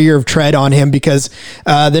one more year of tread on him because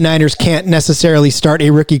the Niners can't necessarily start a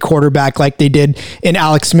rookie quarterback like they did in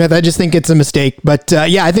Alex Smith. I just think it's a mistake. But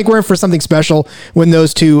yeah, I think we're in for something special when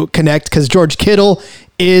those two connect because George Kittle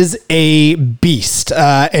is a beast.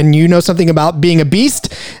 And you know something about being a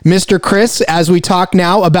beast. Mr. Chris, as we talk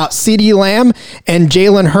now about CeeDee Lamb and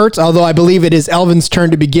Jalen Hurts, although I believe it is Elvin's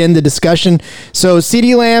turn to begin the discussion. So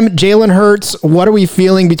CeeDee Lamb, Jalen Hurts, what are we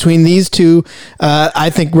feeling between these two? I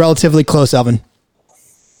think relatively close, Elvin.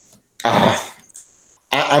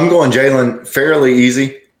 I'm going Jalen fairly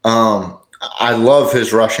easy. I love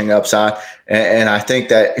his rushing upside, and I think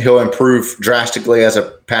that he'll improve drastically as a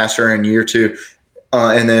passer in year 2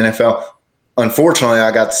 in the NFL. Unfortunately,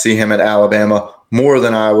 I got to see him at Alabama more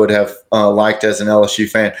than I would have liked as an LSU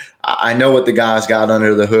fan. I know what the guy's got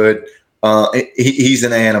under the hood. He's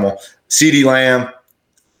an animal. CeeDee Lamb,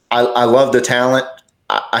 I love the talent.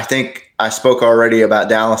 I think I spoke already about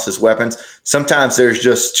Dallas's weapons. Sometimes there's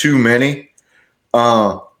just too many,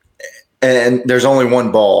 and there's only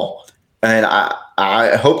one ball. And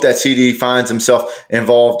I hope that CD finds himself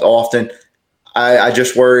involved often. I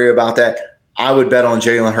just worry about that. I would bet on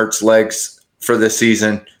Jalen Hurts' legs for this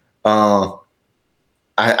season.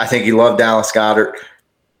 I think he loved Dallas Goedert.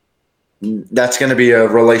 That's going to be a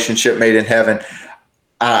relationship made in heaven.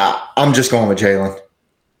 I'm just going with Jalen.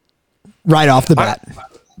 Right off the bat.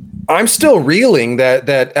 I'm still reeling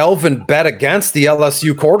that Elvin bet against the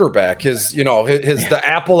LSU quarterback, the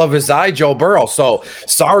apple of his eye, Joe Burrow. So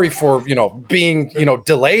sorry for, being,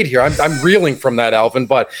 delayed here. I'm reeling from that, Elvin.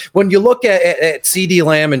 But when you look at CeeDee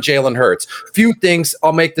Lamb and Jalen Hurts, few things,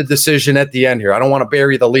 I'll make the decision at the end here. I don't want to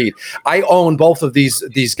bury the lead. I own both of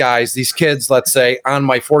these guys, these kids, let's say, on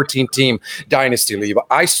my 14-team dynasty league.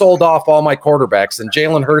 I sold off all my quarterbacks, and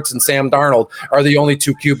Jalen Hurts and Sam Darnold are the only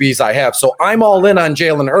 2 QBs I have. So I'm all in on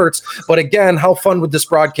Jalen Hurts. But again, how fun would this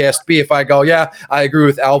broadcast be if I go, yeah, I agree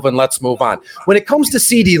with Elvin, let's move on. When it comes to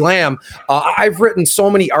CeeDee Lamb, I've written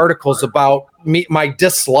so many articles about my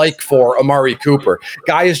dislike for Amari Cooper.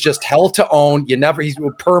 Guy is just hell to own. He's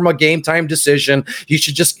a perma game time decision. You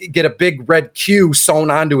should just get a big red Q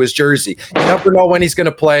sewn onto his jersey. You never know when he's going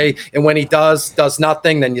to play, and when he does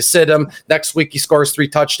nothing, then you sit him. Next week he scores 3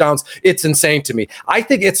 touchdowns. It's insane to me. I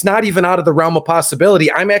think it's not even out of the realm of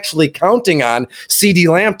possibility. I'm actually counting on CeeDee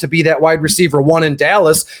Lamb to be that wide receiver 1 in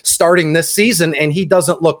Dallas starting this season, and he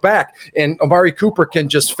doesn't look back. And Amari Cooper can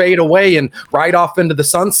just fade away and ride off into the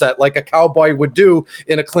sunset like a cowboy would do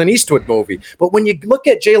in a Clint Eastwood movie. But when you look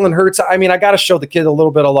at Jalen Hurts, I got to show the kid a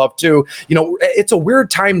little bit of love too. It's a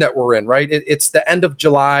weird time that we're in, right? It's the end of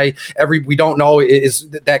July. We don't know, is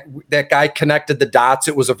that guy connected the dots.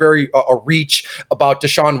 It was a reach about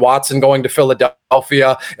Deshaun Watson going to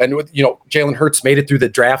Philadelphia, and Jalen Hurts made it through the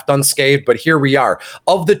draft unscathed, but here we are.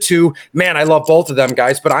 Of the two, man, I love both of them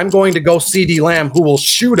guys, but I'm going to go CeeDee Lamb, who will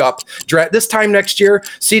shoot up this time next year.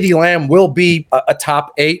 CeeDee Lamb will be a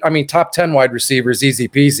top 10 wide receivers, easy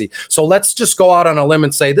peasy. So let's just go out on a limb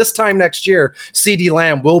and say this time next year, CeeDee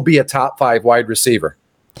Lamb will be a top 5 wide receiver.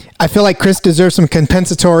 I feel like Chris deserves some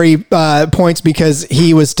compensatory points because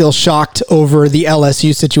he was still shocked over the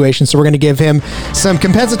LSU situation. So we're going to give him some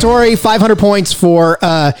compensatory 500 points for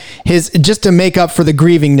just to make up for the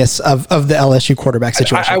grievingness of the LSU quarterback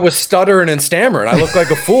situation. I was stuttering and stammering. I looked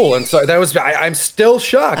like a fool. And so I'm still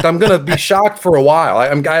shocked. I'm going to be shocked for a while.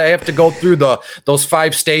 I have to go through those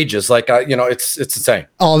 5 stages. It's insane.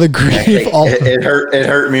 All the grief. It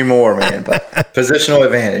hurt me more, man. But positional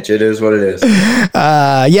advantage. It is what it is.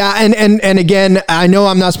 Yeah, and again, I know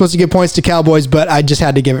I'm not supposed to give points to Cowboys, but I just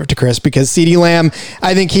had to give it to Chris because CeeDee Lamb,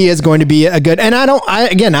 I think he is going to be a good. And I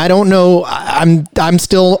don't know. I'm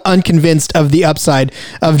still unconvinced of the upside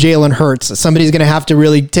of Jalen Hurts. Somebody's going to have to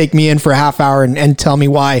really take me in for a half hour and tell me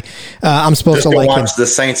why I'm supposed to like him. Watch the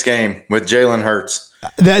Saints game with Jalen Hurts.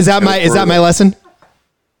 Is that my lesson?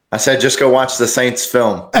 I said, just go watch the Saints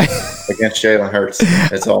film against Jalen Hurts.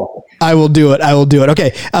 That's all. I will do it. Okay.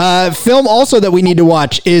 Film also that we need to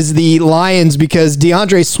watch is the Lions because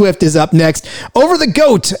DeAndre Swift is up next over the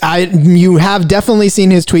GOAT. You have definitely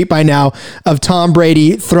seen his tweet by now of Tom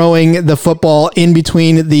Brady throwing the football in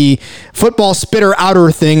between the football spitter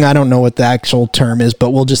outer thing. I don't know what the actual term is, but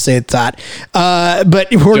we'll just say it's that. But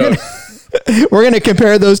we're going to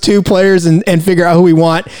compare those two players and figure out who we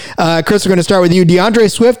want. Chris, we're going to start with you. DeAndre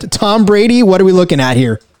Swift, Tom Brady. What are we looking at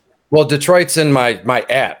here? Well, Detroit's in my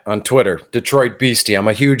 @ on Twitter, Detroit Beastie. I'm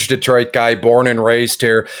a huge Detroit guy, born and raised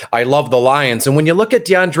here. I love the Lions. And when you look at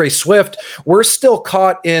DeAndre Swift, we're still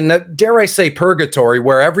caught in, dare I say, purgatory,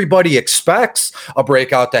 where everybody expects a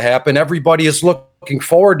breakout to happen. Everybody is looking looking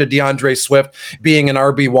forward to DeAndre Swift being an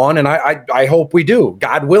RB1, and I hope we do.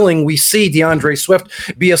 God willing, we see DeAndre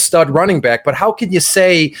Swift be a stud running back. But how can you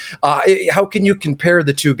say, how can you compare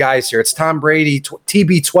the two guys here? It's Tom Brady,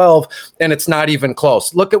 TB12, and it's not even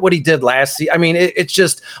close. Look at what he did last season. I mean, it's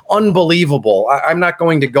just unbelievable. I'm not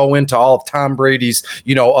going to go into all of Tom Brady's,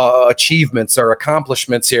 achievements or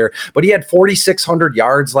accomplishments here, but he had 4,600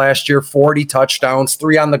 yards last year, 40 touchdowns,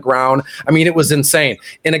 3 on the ground. I mean, it was insane.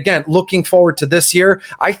 And again, looking forward to this year,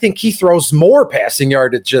 I think he throws more passing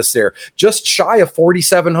yardage just shy of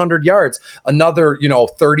 4,700 yards, another,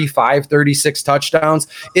 35, 36 touchdowns.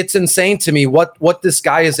 It's insane to me what this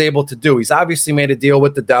guy is able to do. He's obviously made a deal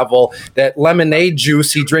with the devil. That lemonade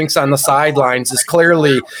juice he drinks on the sidelines is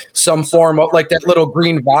clearly some form of like that little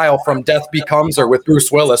green vial from Death Becomes Her with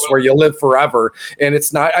Bruce Willis, where you live forever. And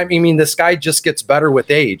it's not, I mean, this guy just gets better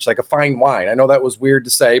with age, like a fine wine. I know that was weird to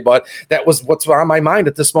say, but that was what's on my mind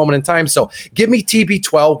at this moment in time. So give me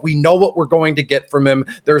TB12. We know what we're going to get from him.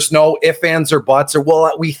 There's no ifs, ands, or buts, or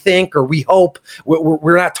well, we think or we hope.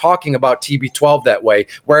 We're not talking about TB12 that way.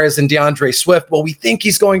 Whereas in DeAndre Swift, well, we think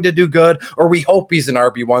he's going to do good, or we hope he's an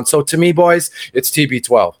RB1. So to me, boys, it's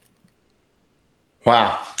TB12.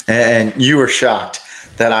 Wow. And you were shocked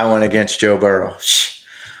that I went against Joe Burrow.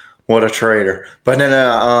 What a traitor. But then,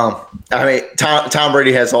 Tom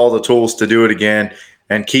Brady has all the tools to do it again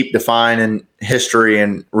and keep defining history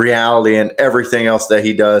and reality and everything else that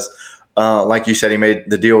he does. Like you said, he made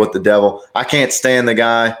the deal with the devil. I can't stand the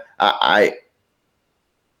guy. I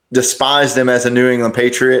despised him as a New England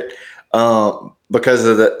Patriot because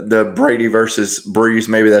of the Brady versus Breeze.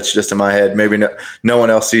 Maybe that's just in my head. Maybe no one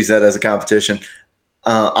else sees that as a competition.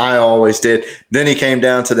 I always did. Then he came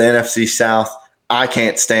down to the NFC South. I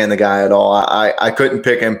can't stand the guy at all. I couldn't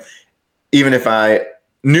pick him, even if I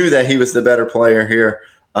knew that he was the better player here,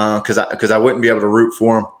 because I wouldn't be able to root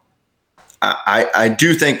for him. I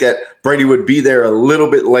do think that Brady would be there a little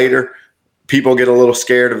bit later. People get a little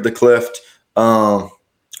scared of the cliff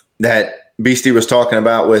that Beastie was talking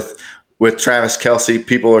about with Travis Kelce.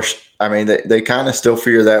 People are, they kind of still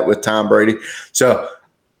fear that with Tom Brady. So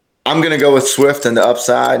I'm going to go with Swift and the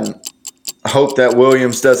upside, and hope that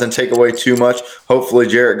Williams doesn't take away too much. Hopefully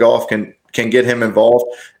Jared Goff can get him involved.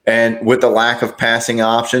 And with the lack of passing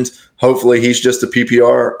options, hopefully he's just a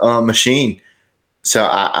PPR machine. So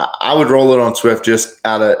I would roll it on Swift just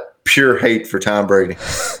out of pure hate for Tom Brady.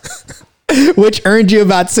 Which earned you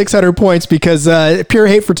about 600 points because pure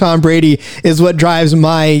hate for Tom Brady is what drives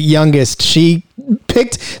my youngest. She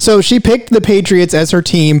picked the Patriots as her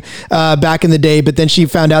team back in the day, but then she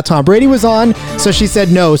found out Tom Brady was on, so she said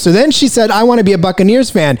no. So then she said, I want to be a Buccaneers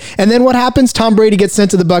fan. And then what happens? Tom Brady gets sent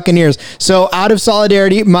to the Buccaneers. So out of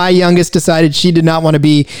solidarity, my youngest decided she did not want to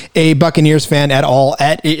be a Buccaneers fan at all,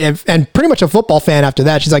 and pretty much a football fan after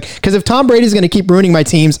that. She's like, because if Tom Brady's going to keep ruining my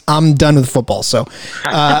teams, I'm done with football. So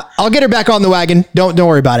I'll get her back on the wagon. Don't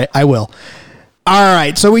worry about it. I will. All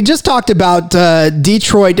right, so we just talked about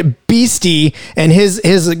Detroit Beastie and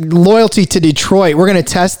his loyalty to Detroit. We're going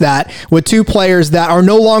to test that with two players that are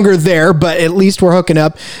no longer there, but at least we're hooking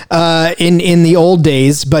up in the old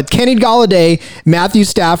days. But Kenny Golladay, Matthew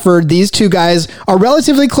Stafford, these two guys are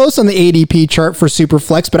relatively close on the ADP chart for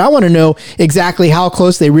Superflex, but I want to know exactly how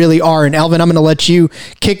close they really are. And Elvin, I'm going to let you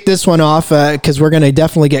kick this one off because we're going to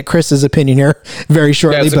definitely get Chris's opinion here very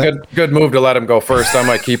shortly. Yeah, it's a good move to let him go first. I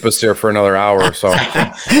might keep us here for another hour. So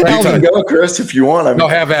you can go, Chris, if you want. No,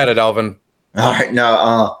 have at it, Elvin. All right.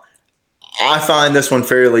 Now, I find this one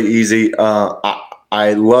fairly easy.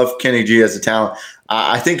 I love Kenny G as a talent.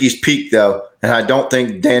 I think he's peaked, though, and I don't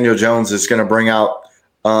think Daniel Jones is going to bring out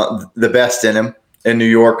the best in him in New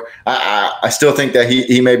York. I still think that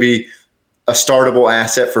he may be a startable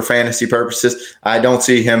asset for fantasy purposes. I don't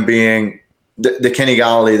see him being the Kenny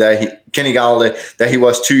Golladay that he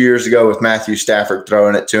was 2 years ago with Matthew Stafford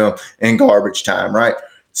throwing it to him in garbage time, right?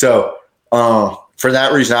 So for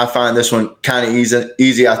that reason, I find this one kind of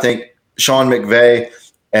easy. I think Sean McVay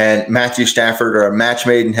and Matthew Stafford are a match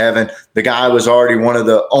made in heaven. The guy was already one of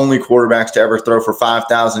the only quarterbacks to ever throw for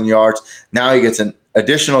 5,000 yards. Now he gets an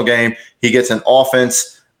additional game. He gets an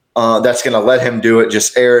offense that's going to let him do it,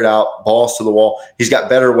 just air it out, balls to the wall. He's got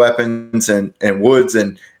better weapons and Woods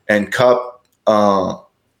and Kupp.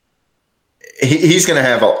 He's going to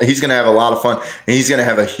have a lot of fun, and he's going to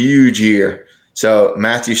have a huge year. So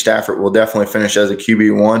Matthew Stafford will definitely finish as a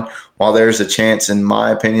QB1, while there's a chance, in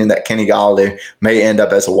my opinion, that Kenny Golladay may end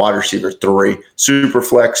up as a wide receiver 3. Super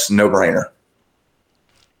flex, no brainer.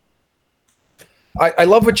 I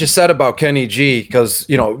love what you said about Kenny G because,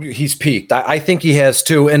 he's peaked. I think he has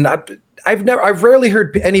too. And I've rarely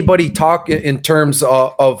heard anybody talk in terms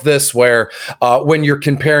of this where when you're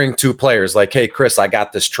comparing two players, like, hey, Chris, I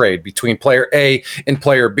got this trade between player A and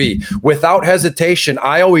player B. Without hesitation,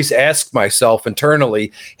 I always ask myself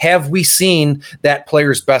internally, have we seen that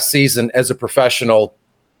player's best season as a professional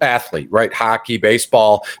athlete, right? Hockey,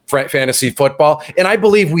 baseball, fantasy football. And I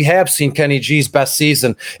believe we have seen Kenny G's best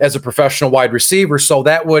season as a professional wide receiver. So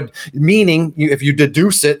that would meaning if you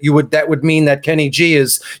deduce it, that would mean that Kenny G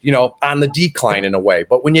is, on the decline in a way.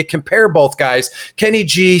 But when you compare both guys, Kenny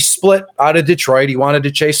G split out of Detroit. He wanted to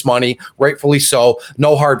chase money, rightfully so.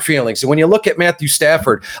 No hard feelings. And when you look at Matthew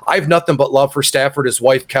Stafford, I have nothing but love for Stafford, his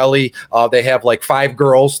wife, Kelly. They have like 5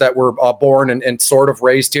 girls that were born and sort of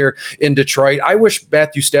raised here in Detroit. I wish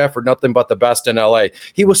Matthew Stafford nothing but the best in LA.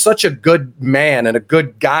 He was such a good man and a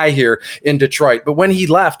good guy here in Detroit. But when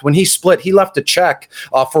he split, he left a check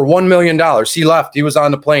for $1 million. He left. He was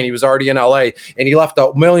on the plane. He was already in LA, and he left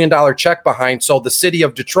 $1 million check behind so the city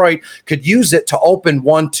of Detroit could use it to open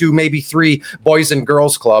 1, 2, maybe 3 boys and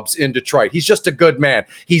girls clubs in Detroit. He's just a good man.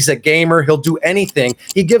 He's a gamer. He'll do anything.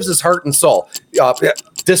 He gives his heart and soul.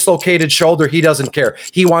 Dislocated shoulder, he doesn't care.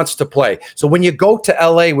 He wants to play. So when you go to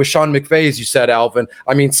LA with Sean McVay, as you said, Alvin,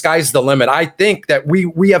 I mean, sky's the limit. I think that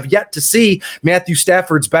we have yet to see Matthew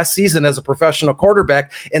Stafford's best season as a professional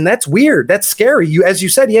quarterback, and that's weird. That's scary. As you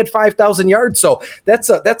said, he had 5,000 yards, so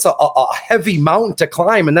that's a heavy mountain to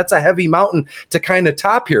climb, and that's a heavy mountain to kind of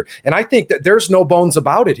top here. And I think that there's no bones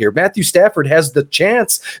about it here. Matthew Stafford has the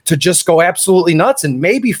chance to just go absolutely nuts and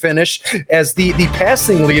maybe finish as the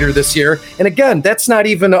passing leader this year. And again, that's not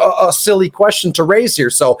even a silly question to raise here.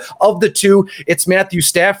 So of the two, it's Matthew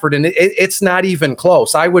Stafford, and it's not even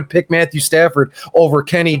close. I would pick Matthew Stafford over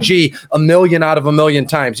Kenny G 1,000,000 out of 1,000,000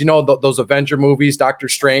 times. Those Avenger movies, Doctor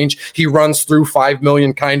Strange, he runs through 5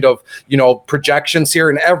 million kind of, projections here.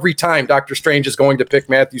 And every time Doctor Strange is going to pick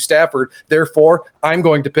Matthew Stafford. Therefore, I'm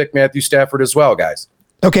going to pick Matthew Stafford as well, guys.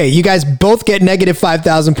 Okay, you guys both get negative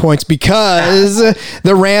 5,000 points because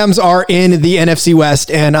the Rams are in the NFC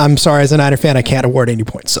West, and I'm sorry, as a Niner fan, I can't award any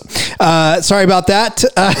points. So, sorry about that.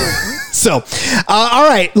 All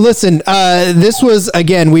right, listen, this was,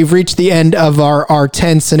 again, we've reached the end of our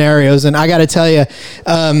 10 scenarios, and I got to tell you,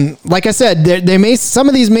 like I said, some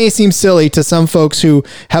of these may seem silly to some folks who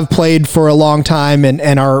have played for a long time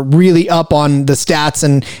and are really up on the stats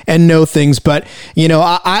and know things, but,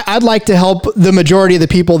 I'd like to help the majority of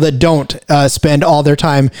the people that don't spend all their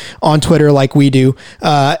time on Twitter like we do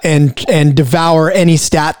and devour any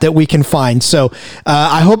stat that we can find. So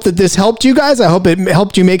I hope that this helped you guys. I hope it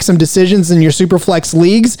helped you make some decisions in your Superflex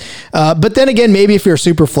leagues. But then again, maybe if you're a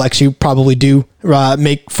Superflex, you probably do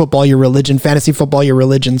make football your religion, fantasy football your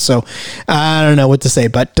religion. So I don't know what to say,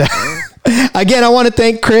 but again, I want to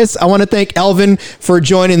thank Chris. I want to thank Elvin for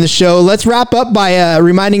joining the show. Let's wrap up by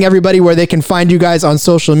reminding everybody where they can find you guys on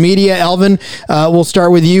social media. Elvin, we'll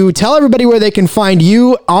start with you. Tell everybody where they can find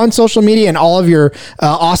you on social media and all of your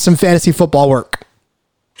awesome fantasy football work.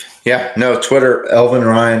 Yeah, no, Twitter, Elvin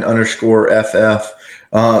Ryan _FF,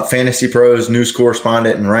 Fantasy Pros, news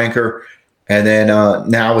correspondent and ranker, and then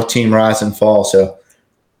now with Team Rise and Fall. So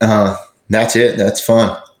that's it. That's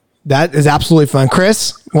fun. That is absolutely fun.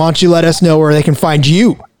 Chris, why don't you let us know where they can find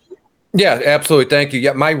you? Yeah, absolutely. Thank you.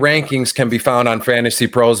 Yeah, my rankings can be found on Fantasy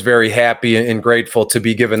Pros. Very happy and grateful to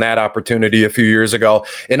be given that opportunity a few years ago.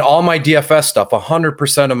 And all my DFS stuff,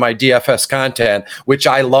 100% of my DFS content, which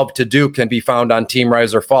I love to do, can be found on Team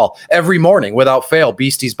Rise or Fall. Every morning, without fail,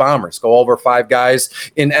 Beasties Bombers. Go over 5 guys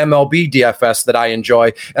in MLB DFS that I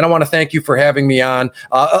enjoy. And I want to thank you for having me on.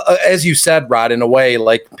 As you said, Rod, in a way,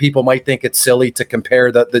 like people might think it's silly to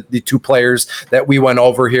compare the two players that we went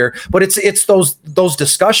over here. But it's those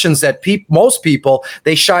discussions that most people,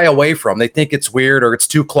 they shy away from. They think it's weird or it's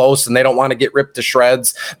too close and they don't want to get ripped to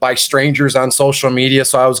shreds by strangers on social media.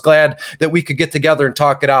 So I was glad that we could get together and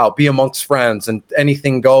talk it out, be amongst friends, and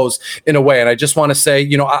anything goes in a way. And I just want to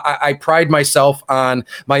say, I pride myself on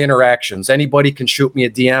my interactions. Anybody can shoot me a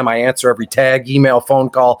DM. I answer every tag, email, phone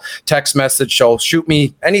call, text message. So shoot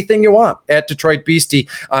me anything you want at Detroit Beastie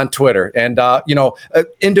on Twitter. And,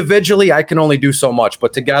 individually, I can only do so much,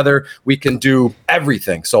 but together we can do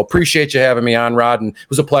everything. So appreciate you having me on, Rod, and it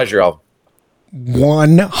was a pleasure, Alvin.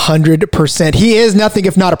 100%. He is nothing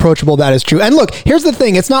if not approachable. That is true. And look, here's the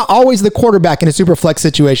thing. It's not always the quarterback in a super flex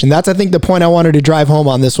situation. That's, I think, the point I wanted to drive home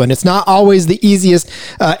on this one. It's not always the easiest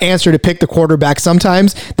answer to pick the quarterback.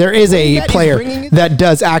 Sometimes there is a player that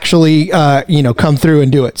does actually, come through and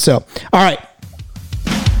do it. So, all right.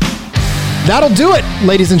 That'll do it,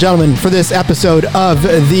 ladies and gentlemen, for this episode of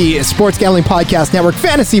the Sports Gambling Podcast Network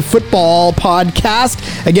Fantasy Football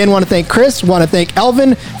Podcast. Again, want to thank Chris, want to thank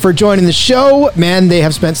Elvin for joining the show. Man, they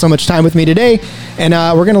have spent so much time with me today, and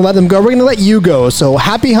we're going to let them go. We're going to let you go. So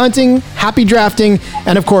happy hunting, happy drafting,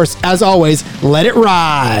 and of course, as always, let it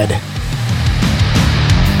ride.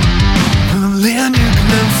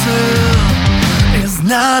 It's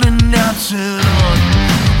not an option.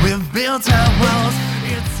 We've built our walls.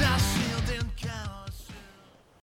 It's our